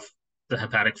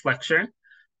hepatic flexure.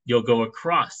 You'll go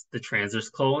across the transverse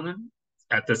colon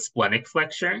at the splenic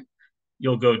flexure.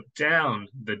 You'll go down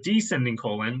the descending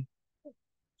colon.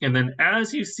 And then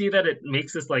as you see that it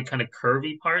makes this like kind of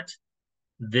curvy part,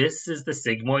 this is the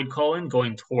sigmoid colon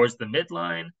going towards the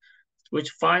midline, which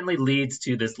finally leads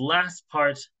to this last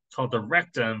part called the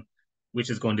rectum, which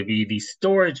is going to be the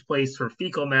storage place for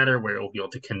fecal matter where it will be able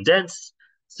to condense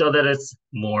so that it's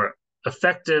more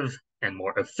effective and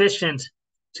more efficient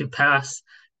to pass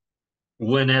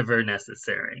whenever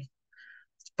necessary.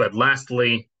 But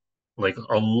lastly, like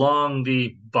along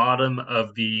the bottom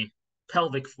of the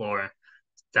pelvic floor,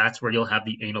 that's where you'll have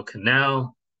the anal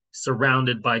canal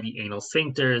surrounded by the anal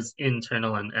sphincters,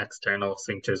 internal and external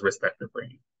sphincters,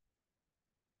 respectively.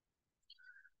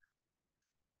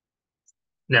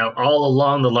 Now, all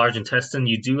along the large intestine,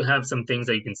 you do have some things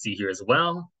that you can see here as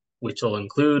well, which will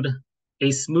include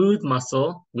a smooth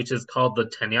muscle, which is called the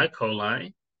tenei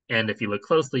coli. And if you look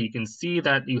closely, you can see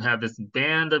that you have this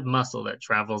band of muscle that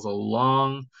travels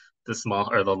along the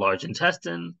small or the large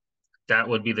intestine. That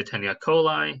would be the tenei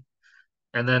coli.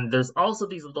 And then there's also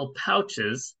these little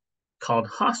pouches called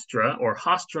hostra or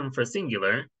hostrum for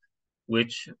singular,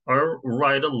 which are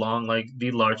right along like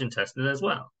the large intestine as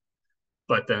well.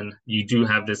 But then you do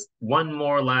have this one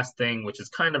more last thing, which is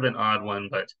kind of an odd one,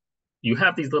 but you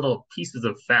have these little pieces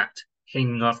of fat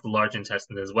hanging off the large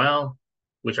intestine as well,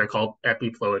 which are called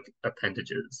epiploic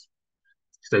appendages.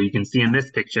 So you can see in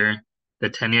this picture, the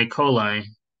tenei coli,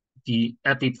 the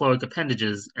epiploic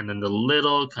appendages, and then the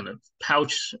little kind of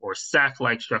pouch or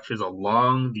sac-like structures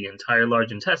along the entire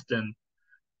large intestine,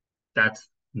 that's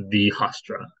the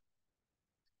hostra.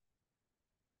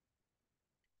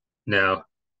 Now,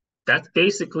 that's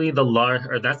basically the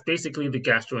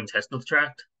gastrointestinal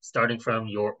tract, starting from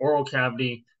your oral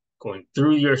cavity, going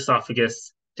through your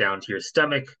esophagus, down to your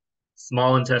stomach,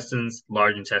 small intestines,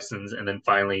 large intestines, and then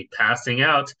finally passing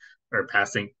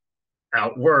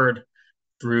outward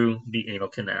through the anal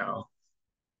canal.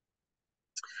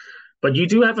 But you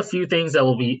do have a few things that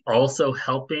will be also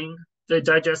helping the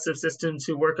digestive system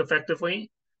to work effectively,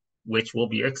 which will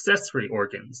be accessory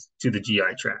organs to the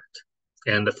GI tract.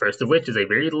 And the first of which is a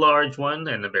very large one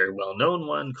and a very well-known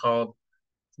one called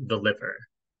the liver.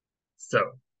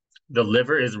 So the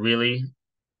liver is really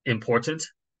important.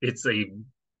 It's a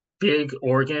big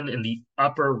organ in the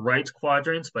upper right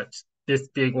quadrant, but this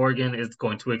big organ is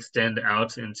going to extend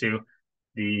out into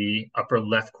the upper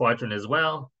left quadrant as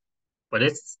well, but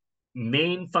its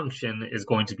main function is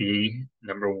going to be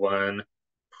number one,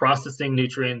 processing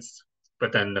nutrients,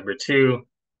 but then number two,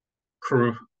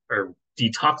 or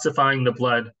detoxifying the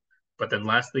blood, but then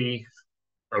lastly,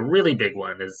 a really big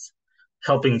one is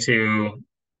helping to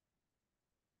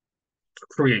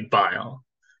create bile.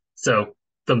 So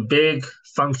the big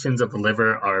functions of the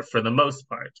liver are, for the most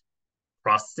part,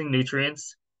 processing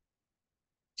nutrients,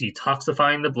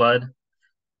 detoxifying the blood,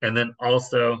 and then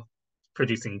also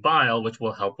producing bile, which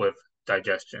will help with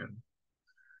digestion.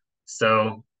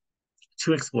 So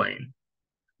to explain,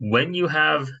 when you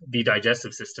have the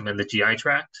digestive system and the GI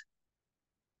tract,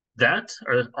 that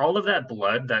or all of that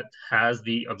blood that has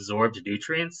the absorbed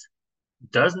nutrients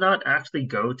does not actually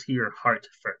go to your heart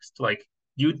first. Like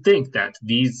you'd think that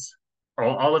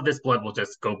all of this blood will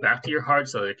just go back to your heart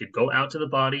so that it could go out to the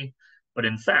body. But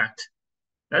in fact,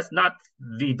 that's not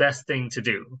the best thing to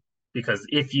do because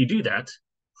if you do that,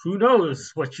 who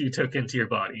knows what you took into your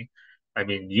body? I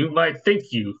mean, you might think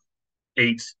you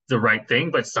ate the right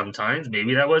thing, but sometimes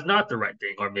maybe that was not the right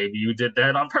thing, or maybe you did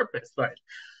that on purpose. But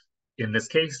in this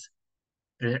case,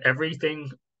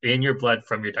 everything in your blood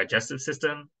from your digestive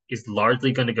system is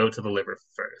largely going to go to the liver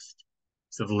first.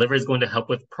 So the liver is going to help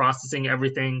with processing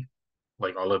everything,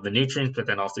 like all of the nutrients, but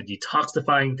then also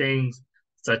detoxifying things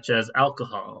such as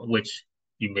alcohol, which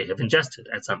you may have ingested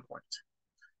at some point.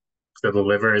 So the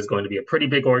liver is going to be a pretty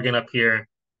big organ up here,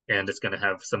 and it's going to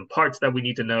have some parts that we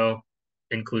need to know,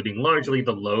 including largely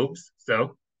the lobes.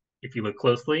 So if you look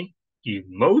closely, you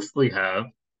mostly have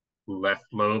left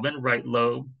lobe and right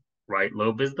lobe. Right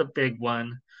lobe is the big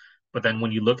one. But then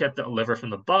when you look at the liver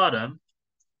from the bottom,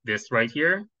 this right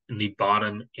here in the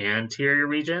bottom anterior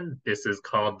region, this is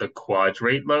called the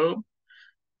quadrate lobe.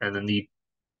 And then the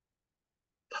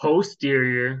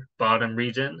posterior bottom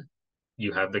region,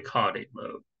 you have the caudate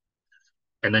lobe.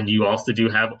 And then you also do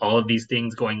have all of these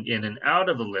things going in and out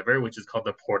of the liver, which is called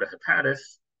the porta hepatis,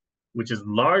 which is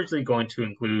largely going to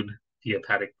include the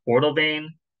hepatic portal vein,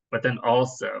 but then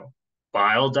also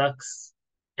bile ducts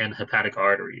and hepatic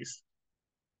arteries.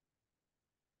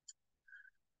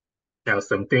 Now,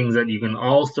 some things that you can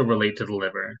also relate to the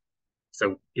liver.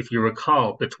 So if you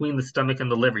recall, between the stomach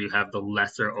and the liver, you have the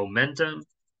lesser omentum.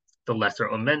 The lesser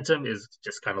omentum is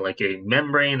just kind of like a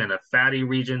membrane and a fatty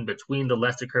region between the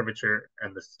lesser curvature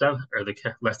and the stomach, or the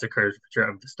lesser curvature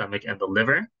of the stomach and the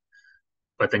liver.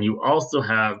 But then you also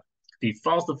have the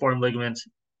falciform ligament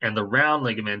and the round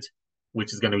ligament,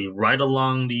 which is going to be right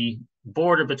along the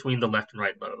border between the left and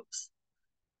right lobes.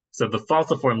 So the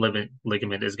falciform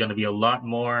ligament is going to be a lot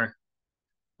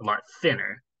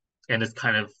thinner, and it's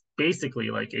kind of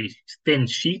basically like a thin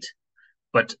sheet.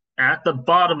 But at the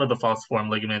bottom of the falciform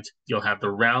ligament, you'll have the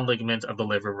round ligament of the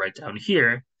liver right down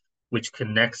here, which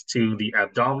connects to the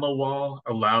abdominal wall,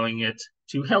 allowing it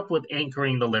to help with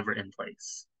anchoring the liver in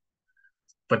place.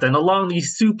 But then along the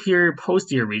superior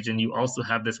posterior region, you also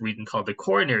have this region called the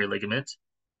coronary ligament,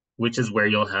 which is where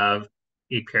you'll have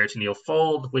a peritoneal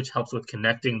fold, which helps with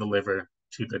connecting the liver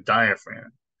to the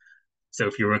diaphragm. So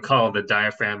if you recall, the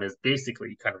diaphragm is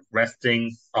basically kind of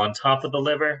resting on top of the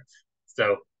liver.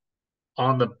 So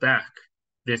on the back,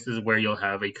 this is where you'll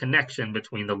have a connection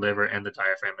between the liver and the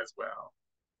diaphragm as well.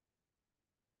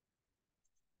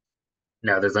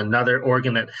 Now, there's another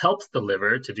organ that helps the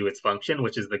liver to do its function,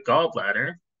 which is the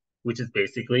gallbladder, which is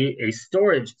basically a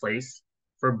storage place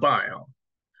for bile.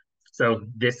 So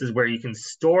this is where you can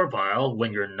store bile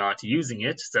when you're not using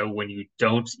it. So when you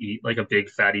don't eat like a big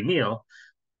fatty meal,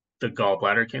 the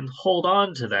gallbladder can hold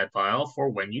on to that bile for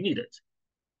when you need it.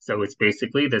 So it's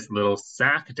basically this little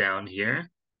sac down here,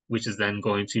 which is then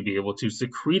going to be able to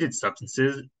secrete its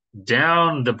substances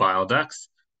down the bile ducts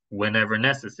whenever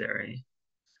necessary.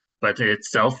 But it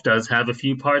itself does have a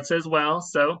few parts as well.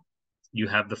 So you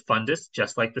have the fundus,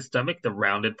 just like the stomach, the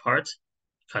rounded part,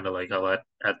 kind of like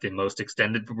at the most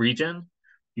extended region.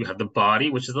 You have the body,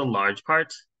 which is a large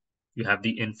part. You have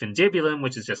the infundibulum,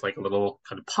 which is just like a little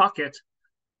kind of pocket.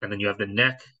 And then you have the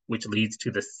neck, which leads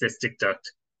to the cystic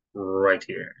duct right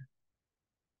here.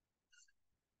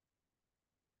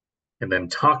 And then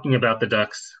talking about the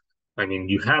ducts, I mean,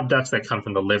 you have ducts that come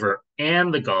from the liver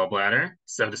and the gallbladder.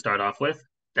 So to start off with,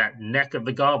 that neck of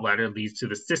the gallbladder leads to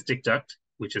the cystic duct,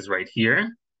 which is right here.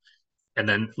 And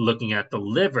then looking at the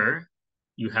liver,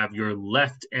 you have your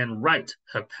left and right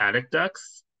hepatic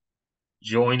ducts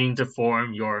joining to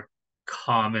form your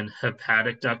common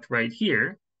hepatic duct right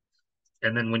here.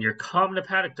 And then when your common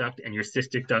hepatic duct and your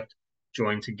cystic duct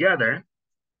join together,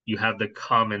 you have the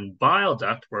common bile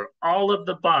duct where all of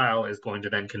the bile is going to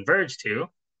then converge to,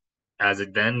 as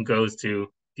it then goes to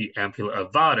the ampulla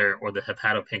of Vater, or the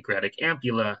hepatopancreatic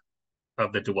ampulla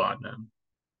of the duodenum.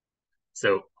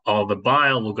 So all the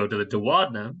bile will go to the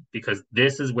duodenum because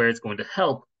this is where it's going to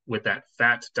help with that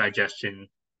fat digestion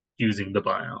using the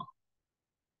bile.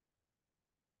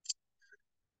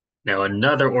 Now,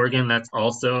 another organ that's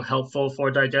also helpful for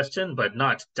digestion, but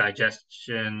not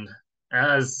digestion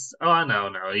as, oh,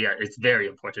 no, yeah, it's very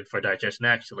important for digestion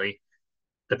actually,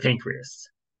 the pancreas.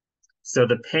 So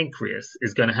the pancreas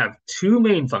is going to have two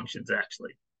main functions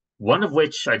actually. One of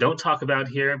which I don't talk about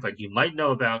here, but you might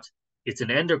know about. It's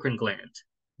an endocrine gland,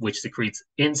 which secretes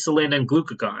insulin and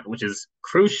glucagon, which is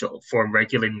crucial for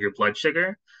regulating your blood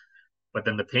sugar. But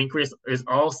then the pancreas is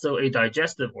also a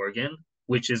digestive organ,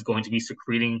 which is going to be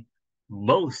secreting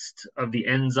most of the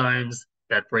enzymes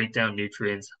that break down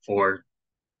nutrients for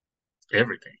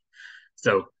everything.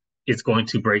 So it's going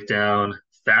to break down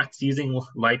fats using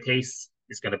lipase,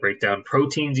 it's going to break down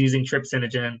proteins using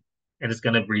trypsinogen, and it's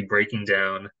going to be breaking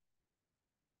down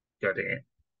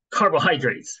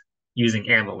carbohydrates using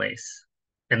amylase.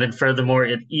 And then furthermore,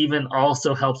 it even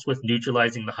also helps with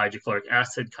neutralizing the hydrochloric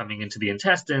acid coming into the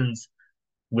intestines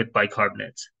with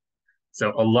bicarbonate.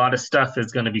 So a lot of stuff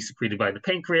is going to be secreted by the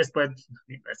pancreas, but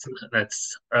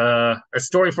that's a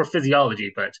story for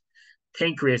physiology. But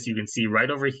pancreas, you can see right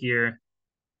over here,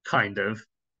 kind of.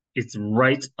 It's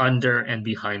right under and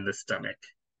behind the stomach.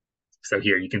 So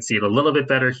here, you can see it a little bit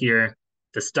better here.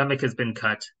 The stomach has been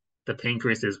cut. The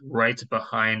pancreas is right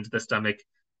behind the stomach,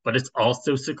 but it's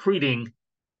also secreting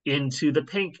into the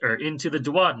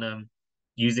duodenum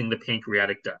using the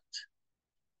pancreatic duct.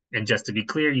 And just to be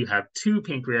clear, you have two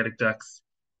pancreatic ducts.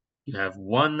 You have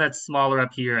one that's smaller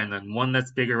up here and then one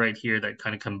that's bigger right here that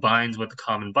kind of combines with the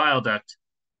common bile duct.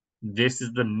 This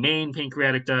is the main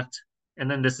pancreatic duct, and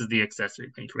then this is the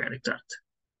accessory pancreatic duct.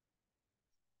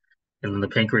 And then the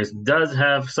pancreas does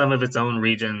have some of its own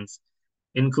regions,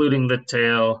 including the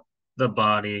tail, the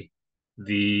body,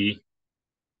 the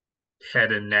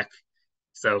head and neck.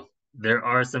 So there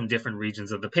are some different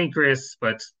regions of the pancreas,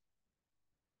 but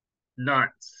not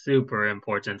super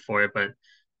important for it. But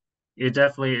it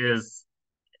definitely is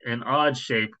an odd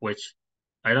shape, which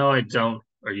I know I don't,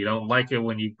 or you don't like it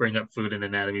when you bring up food and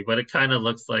anatomy, but it kind of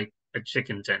looks like a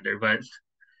chicken tender. But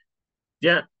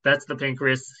yeah, that's the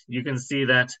pancreas. You can see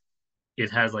that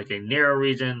it has like a narrow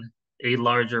region, a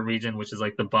larger region, which is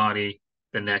like the body,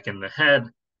 the neck, and the head.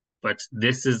 But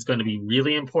this is going to be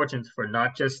really important for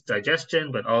not just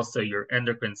digestion, but also your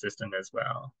endocrine system as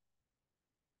well.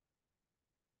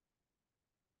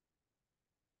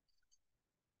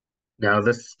 Now,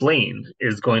 the spleen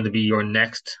is going to be your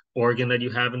next organ that you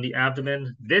have in the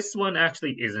abdomen. This one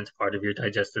actually isn't part of your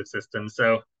digestive system.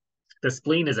 So the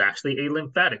spleen is actually a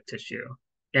lymphatic tissue.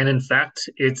 And in fact,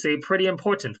 it's a pretty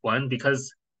important one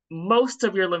because most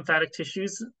of your lymphatic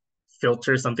tissues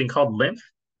filter something called lymph,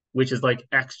 which is like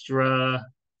extra,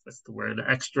 what's the word?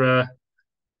 Extra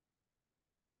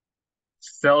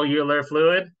cellular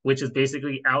fluid, which is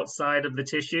basically outside of the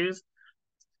tissues.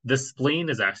 The spleen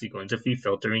is actually going to be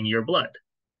filtering your blood.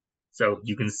 So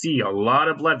you can see a lot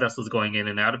of blood vessels going in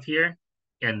and out of here.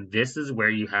 And this is where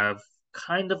you have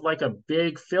kind of like a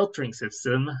big filtering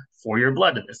system for your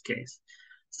blood in this case.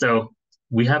 So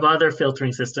we have other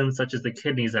filtering systems such as the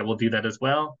kidneys that will do that as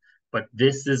well. But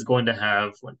this is going to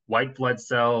have like white blood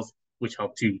cells, which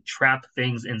help to trap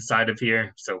things inside of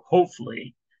here. So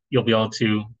hopefully you'll be able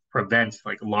to prevent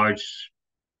like large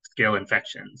scale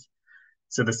infections.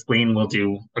 So the spleen will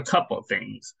do a couple of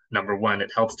things. Number one,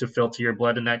 it helps to filter your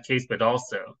blood in that case, but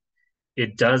also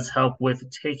it does help with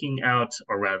taking out,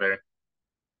 or rather,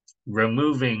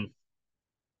 removing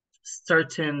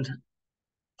certain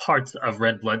parts of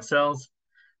red blood cells.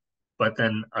 But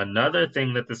then another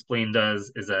thing that the spleen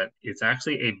does is that it's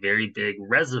actually a very big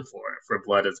reservoir for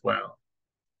blood as well.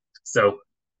 So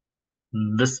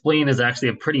the spleen is actually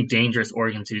a pretty dangerous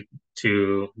organ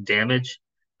to damage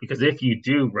because if you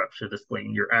do rupture the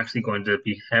spleen, you're actually going to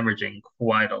be hemorrhaging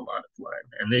quite a lot of blood,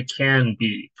 and it can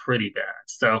be pretty bad.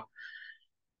 So,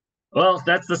 well,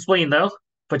 that's the spleen though.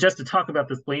 But just to talk about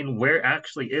the spleen, where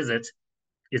actually is it?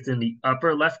 It's in the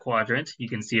upper left quadrant. You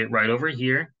can see it right over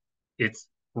here. It's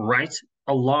right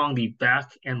along the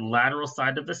back and lateral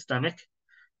side of the stomach,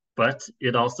 but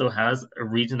it also has a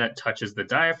region that touches the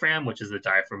diaphragm, which is the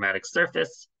diaphragmatic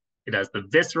surface. It has the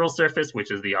visceral surface, which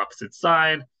is the opposite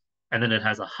side. And then it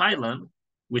has a hilum,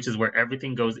 which is where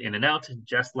everything goes in and out,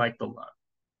 just like the lung.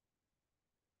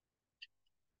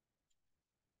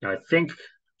 Now, I think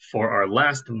for our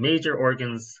last major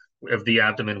organs of the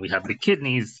abdomen, we have the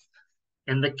kidneys.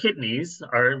 And the kidneys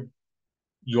are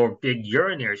your big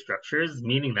urinary structures,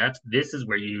 meaning that this is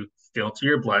where you filter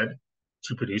your blood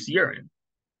to produce urine.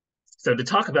 So to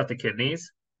talk about the kidneys,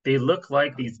 they look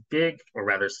like these big, or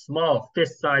rather small,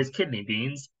 fist-sized kidney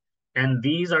beans, and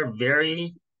these are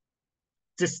very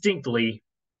distinctly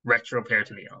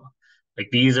retroperitoneal. Like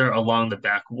these are along the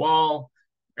back wall,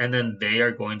 and then they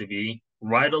are going to be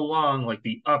right along like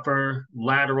the upper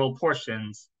lateral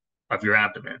portions of your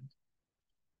abdomen.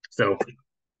 So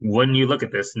when you look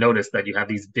at this, notice that you have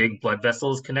these big blood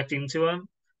vessels connecting to them,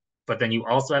 but then you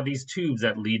also have these tubes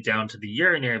that lead down to the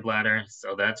urinary bladder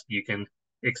so that you can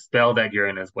expel that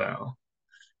urine as well.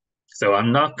 So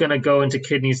I'm not going to go into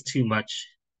kidneys too much.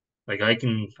 Like I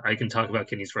can talk about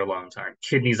kidneys for a long time.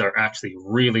 Kidneys are actually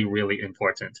really, really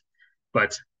important.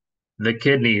 But the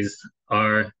kidneys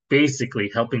are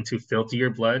basically helping to filter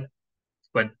your blood.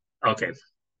 But okay,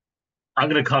 I'm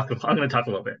gonna talk a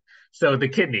little bit. So the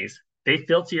kidneys, they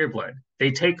filter your blood.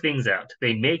 They take things out.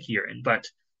 They make urine. But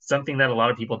something that a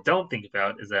lot of people don't think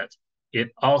about is that it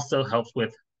also helps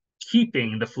with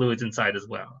keeping the fluids inside as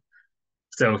well.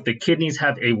 So the kidneys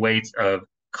have a way of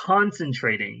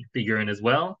concentrating the urine as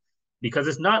well, because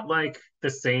it's not like the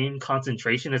same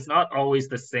concentration. It's not always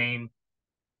the same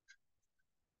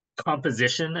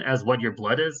composition as what your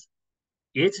blood is.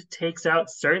 It takes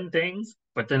out certain things,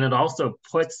 but then it also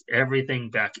puts everything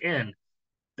back in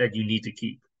that you need to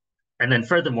keep. And then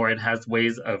furthermore, it has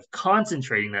ways of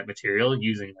concentrating that material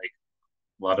using like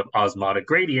a lot of osmotic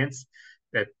gradients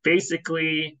that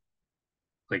basically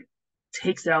like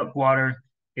takes out water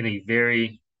in a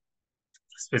very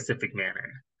specific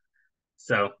manner.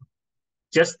 So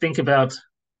just think about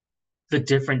the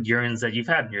different urines that you've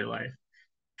had in your life.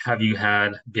 Have you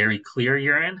had very clear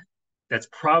urine? That's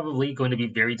probably going to be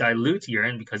very dilute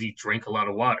urine because you drink a lot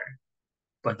of water.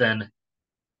 But then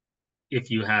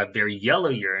if you have very yellow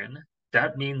urine,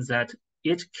 that means that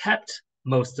it kept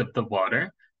most of the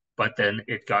water, but then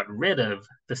it got rid of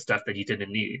the stuff that you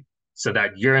didn't need. So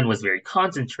that urine was very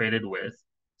concentrated with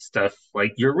stuff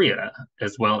like urea,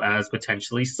 as well as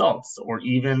potentially salts or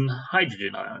even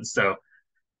hydrogen ions. So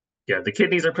yeah, the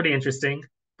kidneys are pretty interesting,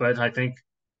 but I think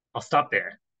I'll stop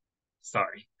there.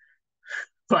 Sorry.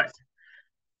 But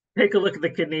take a look at the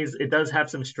kidneys. It does have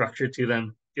some structure to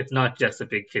them. It's not just a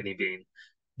big kidney bean.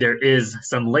 There is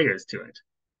some layers to it.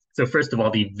 So first of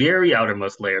all, the very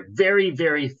outermost layer, very,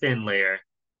 very thin layer,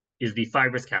 is the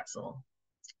fibrous capsule.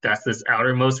 That's this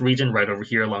outermost region right over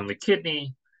here along the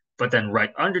kidney. But then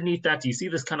right underneath that, do you see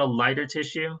this kind of lighter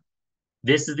tissue?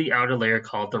 This is the outer layer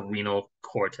called the renal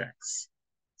cortex.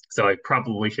 So I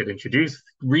probably should introduce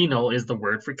renal is the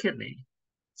word for kidney.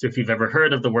 So if you've ever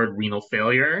heard of the word renal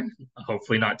failure,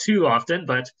 hopefully not too often,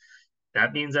 but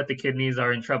that means that the kidneys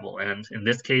are in trouble. And in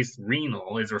this case,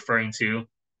 renal is referring to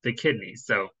the kidneys.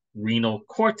 So renal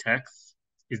cortex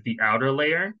is the outer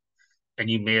layer. And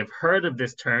you may have heard of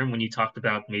this term when you talked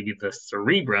about maybe the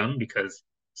cerebrum, because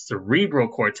cerebral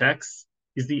cortex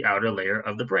is the outer layer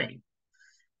of the brain.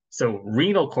 So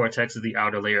renal cortex is the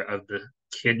outer layer of the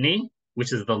kidney,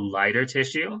 which is the lighter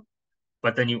tissue.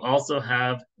 But then you also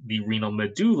have the renal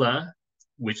medulla,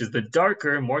 which is the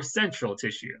darker, more central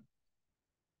tissue.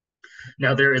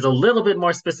 Now, there is a little bit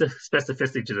more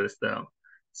specificity to this, though.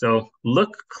 So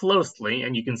look closely,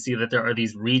 and you can see that there are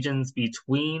these regions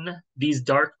between these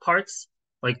dark parts,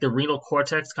 like the renal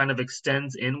cortex kind of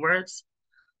extends inwards.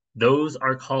 Those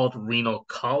are called renal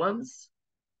columns.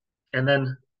 And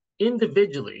then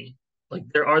individually, like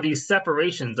there are these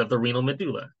separations of the renal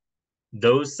medulla.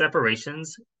 Those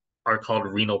separations are called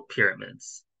renal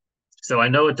pyramids. So I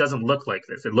know it doesn't look like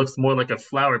this. It looks more like a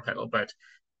flower petal, but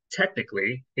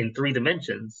technically, in 3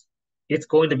 dimensions, it's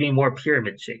going to be more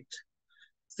pyramid shaped.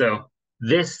 So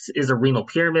this is a renal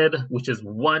pyramid, which is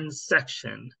one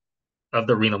section of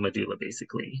the renal medulla,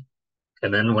 basically.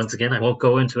 And then once again, I won't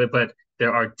go into it, but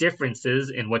there are differences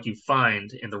in what you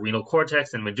find in the renal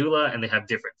cortex and medulla, and they have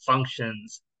different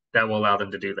functions that will allow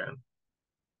them to do them.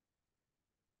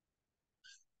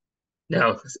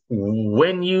 Now,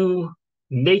 when you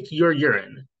make your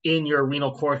urine in your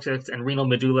renal cortex and renal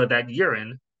medulla, that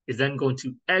urine is then going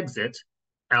to exit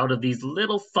out of these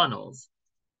little funnels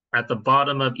at the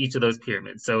bottom of each of those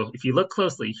pyramids. So if you look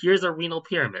closely, here's a renal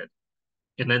pyramid.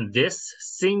 And then this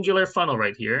singular funnel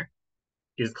right here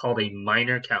is called a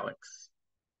minor calyx.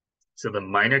 So the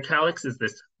minor calyx is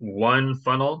this one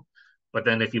funnel, but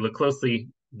then if you look closely,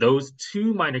 those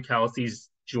two minor calyces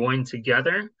join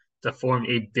together to form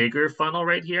a bigger funnel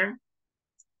right here.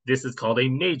 This is called a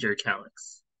major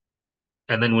calyx.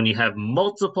 And then when you have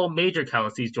multiple major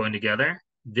calyces joined together,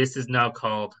 this is now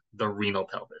called the renal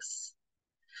pelvis.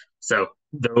 So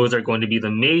those are going to be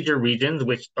the major regions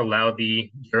which allow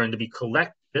the urine to be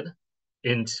collected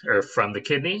or from the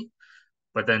kidney,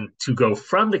 but then to go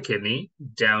from the kidney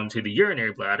down to the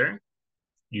urinary bladder,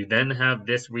 you then have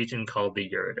this region called the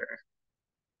ureter.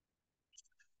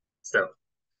 So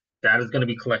that is going to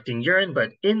be collecting urine,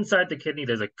 but inside the kidney,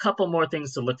 there's a couple more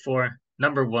things to look for.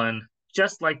 Number one,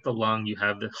 just like the lung, you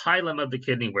have the hilum of the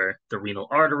kidney where the renal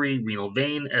artery, renal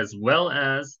vein, as well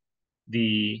as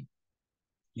the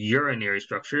urinary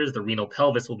structures, the renal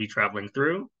pelvis will be traveling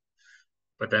through.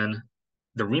 But then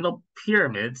the renal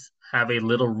pyramids have a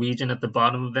little region at the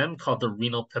bottom of them called the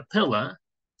renal papilla.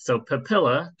 So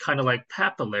papilla, kind of like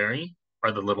papillary,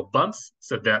 are the little bumps.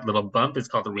 So that little bump is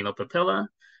called the renal papilla.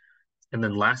 And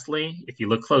then lastly, if you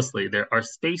look closely, there are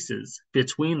spaces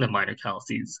between the minor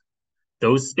calces.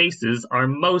 Those spaces are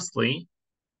mostly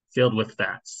filled with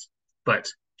fats. But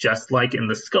just like in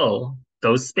the skull,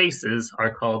 those spaces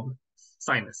are called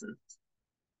sinuses.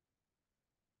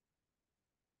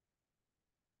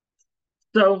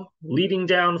 So leading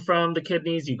down from the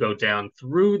kidneys, you go down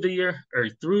through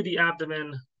the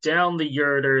abdomen, down the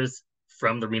ureters,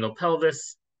 from the renal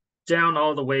pelvis, down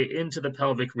all the way into the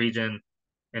pelvic region,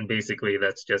 and basically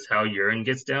that's just how urine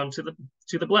gets down to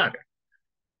the bladder.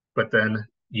 But then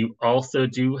you also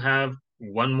do have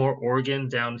one more organ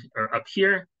down or up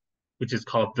here, which is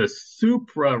called the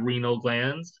suprarenal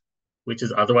glands, which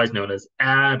is otherwise known as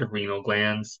adrenal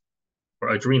glands or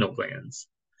adrenal glands.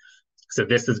 So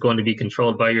this is going to be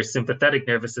controlled by your sympathetic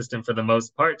nervous system for the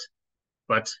most part,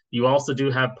 but you also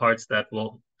do have parts that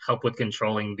will help with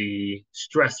controlling the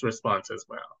stress response as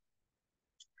well.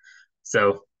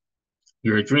 So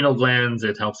your adrenal glands,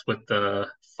 it helps with the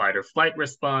fight or flight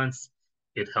response.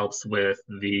 It helps with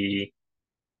the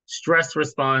stress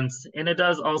response, and it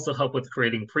does also help with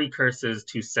creating precursors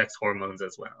to sex hormones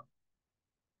as well.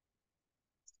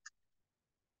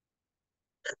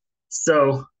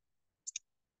 So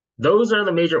those are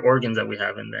the major organs that we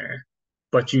have in there.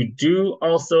 But you do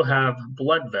also have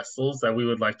blood vessels that we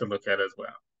would like to look at as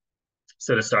well.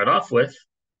 So to start off with,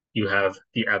 you have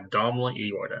the abdominal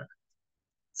aorta.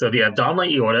 So the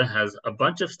abdominal aorta has a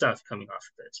bunch of stuff coming off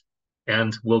of it.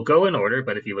 And we'll go in order,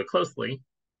 but if you look closely,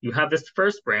 you have this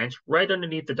first branch right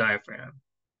underneath the diaphragm.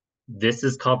 This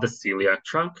is called the celiac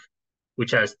trunk,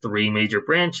 which has three major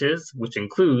branches, which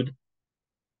include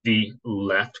the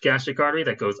left gastric artery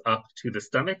that goes up to the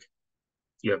stomach.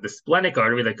 You have the splenic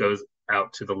artery that goes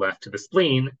out to the left to the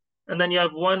spleen. And then you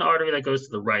have one artery that goes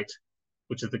to the right,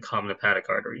 which is the common hepatic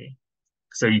artery.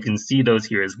 So you can see those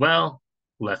here as well.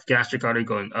 Left gastric artery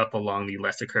going up along the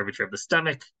lesser curvature of the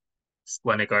stomach,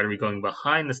 splenic artery going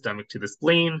behind the stomach to the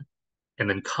spleen, and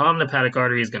then common hepatic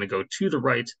artery is going to go to the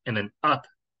right and then up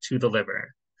to the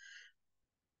liver.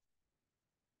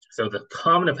 So the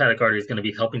common hepatic artery is going to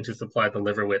be helping to supply the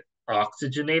liver with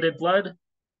oxygenated blood,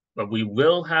 but we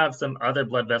will have some other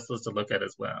blood vessels to look at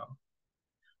as well.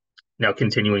 Now,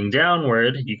 continuing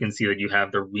downward, you can see that you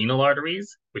have the renal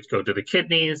arteries, which go to the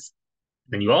kidneys.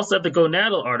 Then you also have the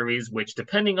gonadal arteries, which,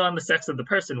 depending on the sex of the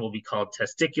person, will be called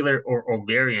testicular or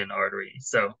ovarian arteries.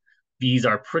 So these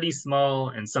are pretty small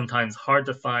and sometimes hard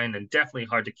to find and definitely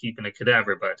hard to keep in a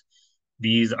cadaver, but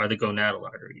these are the gonadal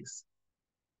arteries.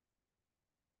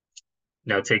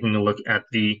 Now, taking a look at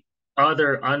the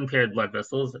other unpaired blood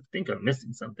vessels, I think I'm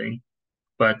missing something,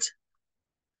 but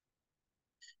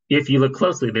if you look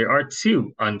closely, there are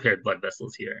two unpaired blood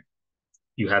vessels here.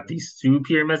 You have the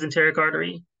superior mesenteric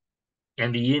artery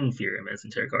and the inferior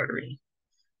mesenteric artery.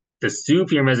 The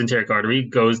superior mesenteric artery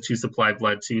goes to supply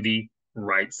blood to the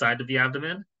right side of the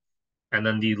abdomen, and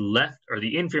then the left or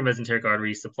the inferior mesenteric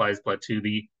artery supplies blood to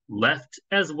the left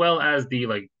as well as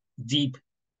the deep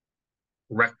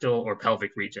rectal or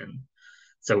pelvic region.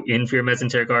 So inferior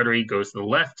mesenteric artery goes to the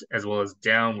left as well as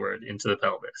downward into the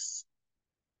pelvis.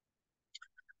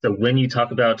 So when you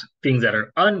talk about things that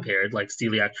are unpaired, like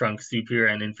celiac trunk, superior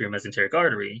and inferior mesenteric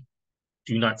artery,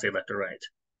 do not say left or right.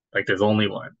 Like there's only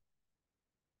one.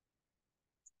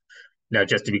 Now,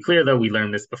 just to be clear, though, we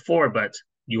learned this before, but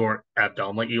your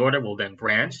abdominal aorta will then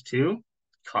branch to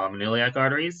common iliac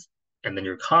arteries, and then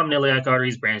your common iliac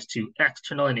arteries branch to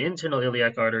external and internal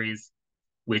iliac arteries,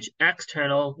 which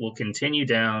external will continue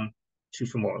down to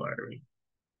femoral artery.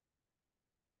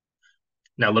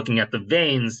 Now, looking at the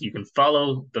veins, you can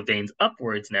follow the veins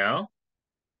upwards now.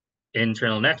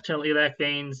 Internal and external iliac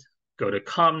veins, go to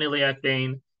common iliac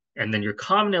vein, and then your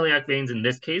common iliac veins, in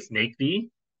this case, make the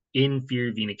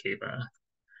inferior vena cava.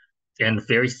 And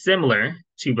very similar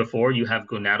to before, you have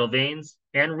gonadal veins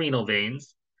and renal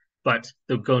veins, but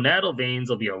the gonadal veins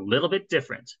will be a little bit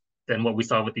different than what we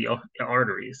saw with the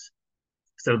arteries.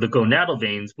 So the gonadal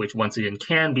veins, which once again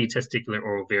can be testicular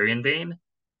or ovarian vein,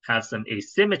 have some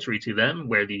asymmetry to them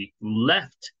where the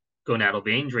left gonadal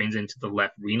vein drains into the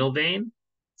left renal vein.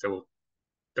 So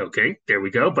Okay, there we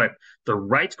go. But the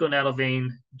right gonadal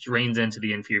vein drains into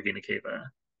the inferior vena cava.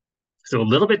 So a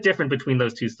little bit different between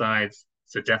those two sides.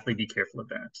 So definitely be careful of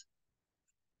that.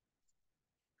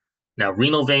 Now,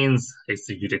 renal veins, as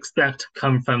you'd expect,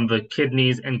 come from the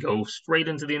kidneys and go straight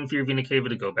into the inferior vena cava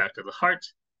to go back to the heart.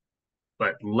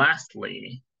 But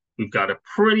lastly, we've got a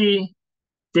pretty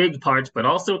big part, but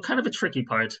also kind of a tricky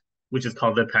part, which is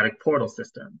called the hepatic portal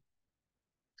system.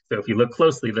 So if you look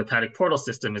closely, the hepatic portal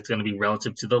system is going to be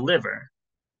relative to the liver.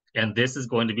 And this is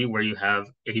going to be where you have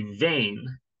a vein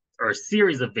or a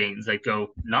series of veins that go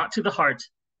not to the heart,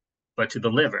 but to the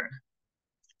liver.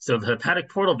 So the hepatic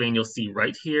portal vein you'll see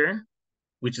right here,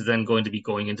 which is then going to be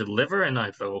going into the liver. And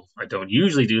though I don't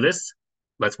usually do this,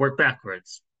 let's work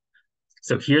backwards.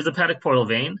 So here's the hepatic portal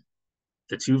vein.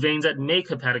 The two veins that make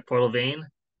hepatic portal vein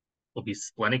will be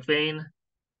splenic vein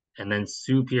and then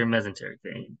superior mesenteric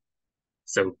vein.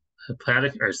 So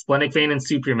hepatic or splenic vein and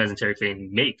superior mesenteric vein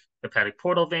make hepatic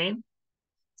portal vein.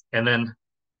 And then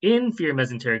inferior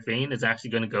mesenteric vein is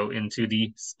actually going to go into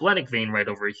the splenic vein right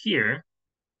over here.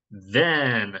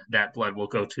 Then that blood will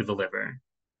go to the liver.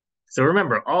 So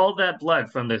remember, all that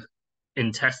blood from the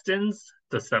intestines,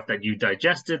 the stuff that you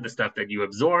digested, the stuff that you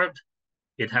absorbed,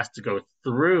 it has to go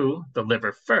through the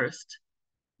liver first.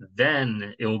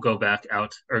 Then it will go back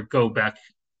out or go back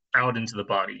out into the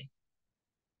body.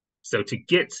 So to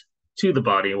get to the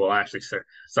body, well, actually,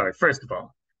 sorry, first of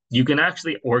all, you can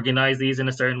actually organize these in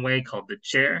a certain way called the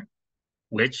chair,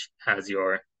 which has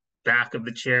your back of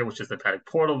the chair, which is the hepatic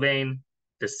portal vein,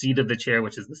 the seat of the chair,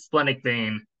 which is the splenic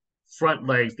vein, front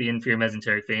legs, the inferior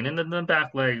mesenteric vein, and then the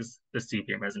back legs, the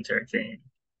superior mesenteric vein.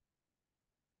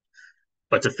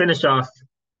 But to finish off,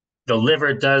 the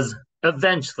liver does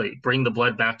eventually bring the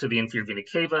blood back to the inferior vena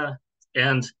cava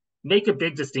and make a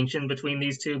big distinction between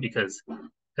these two because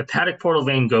hepatic portal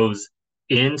vein goes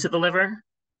into the liver,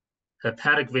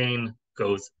 hepatic vein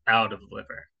goes out of the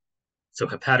liver. So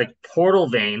hepatic portal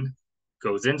vein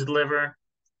goes into the liver,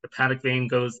 hepatic vein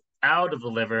goes out of the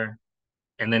liver,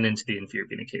 and then into the inferior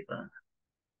vena cava.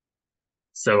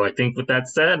 So I think with that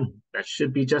said, that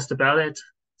should be just about it.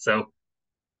 So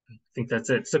I think that's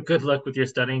it. So good luck with your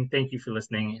studying. Thank you for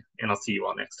listening, and I'll see you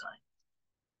all next time.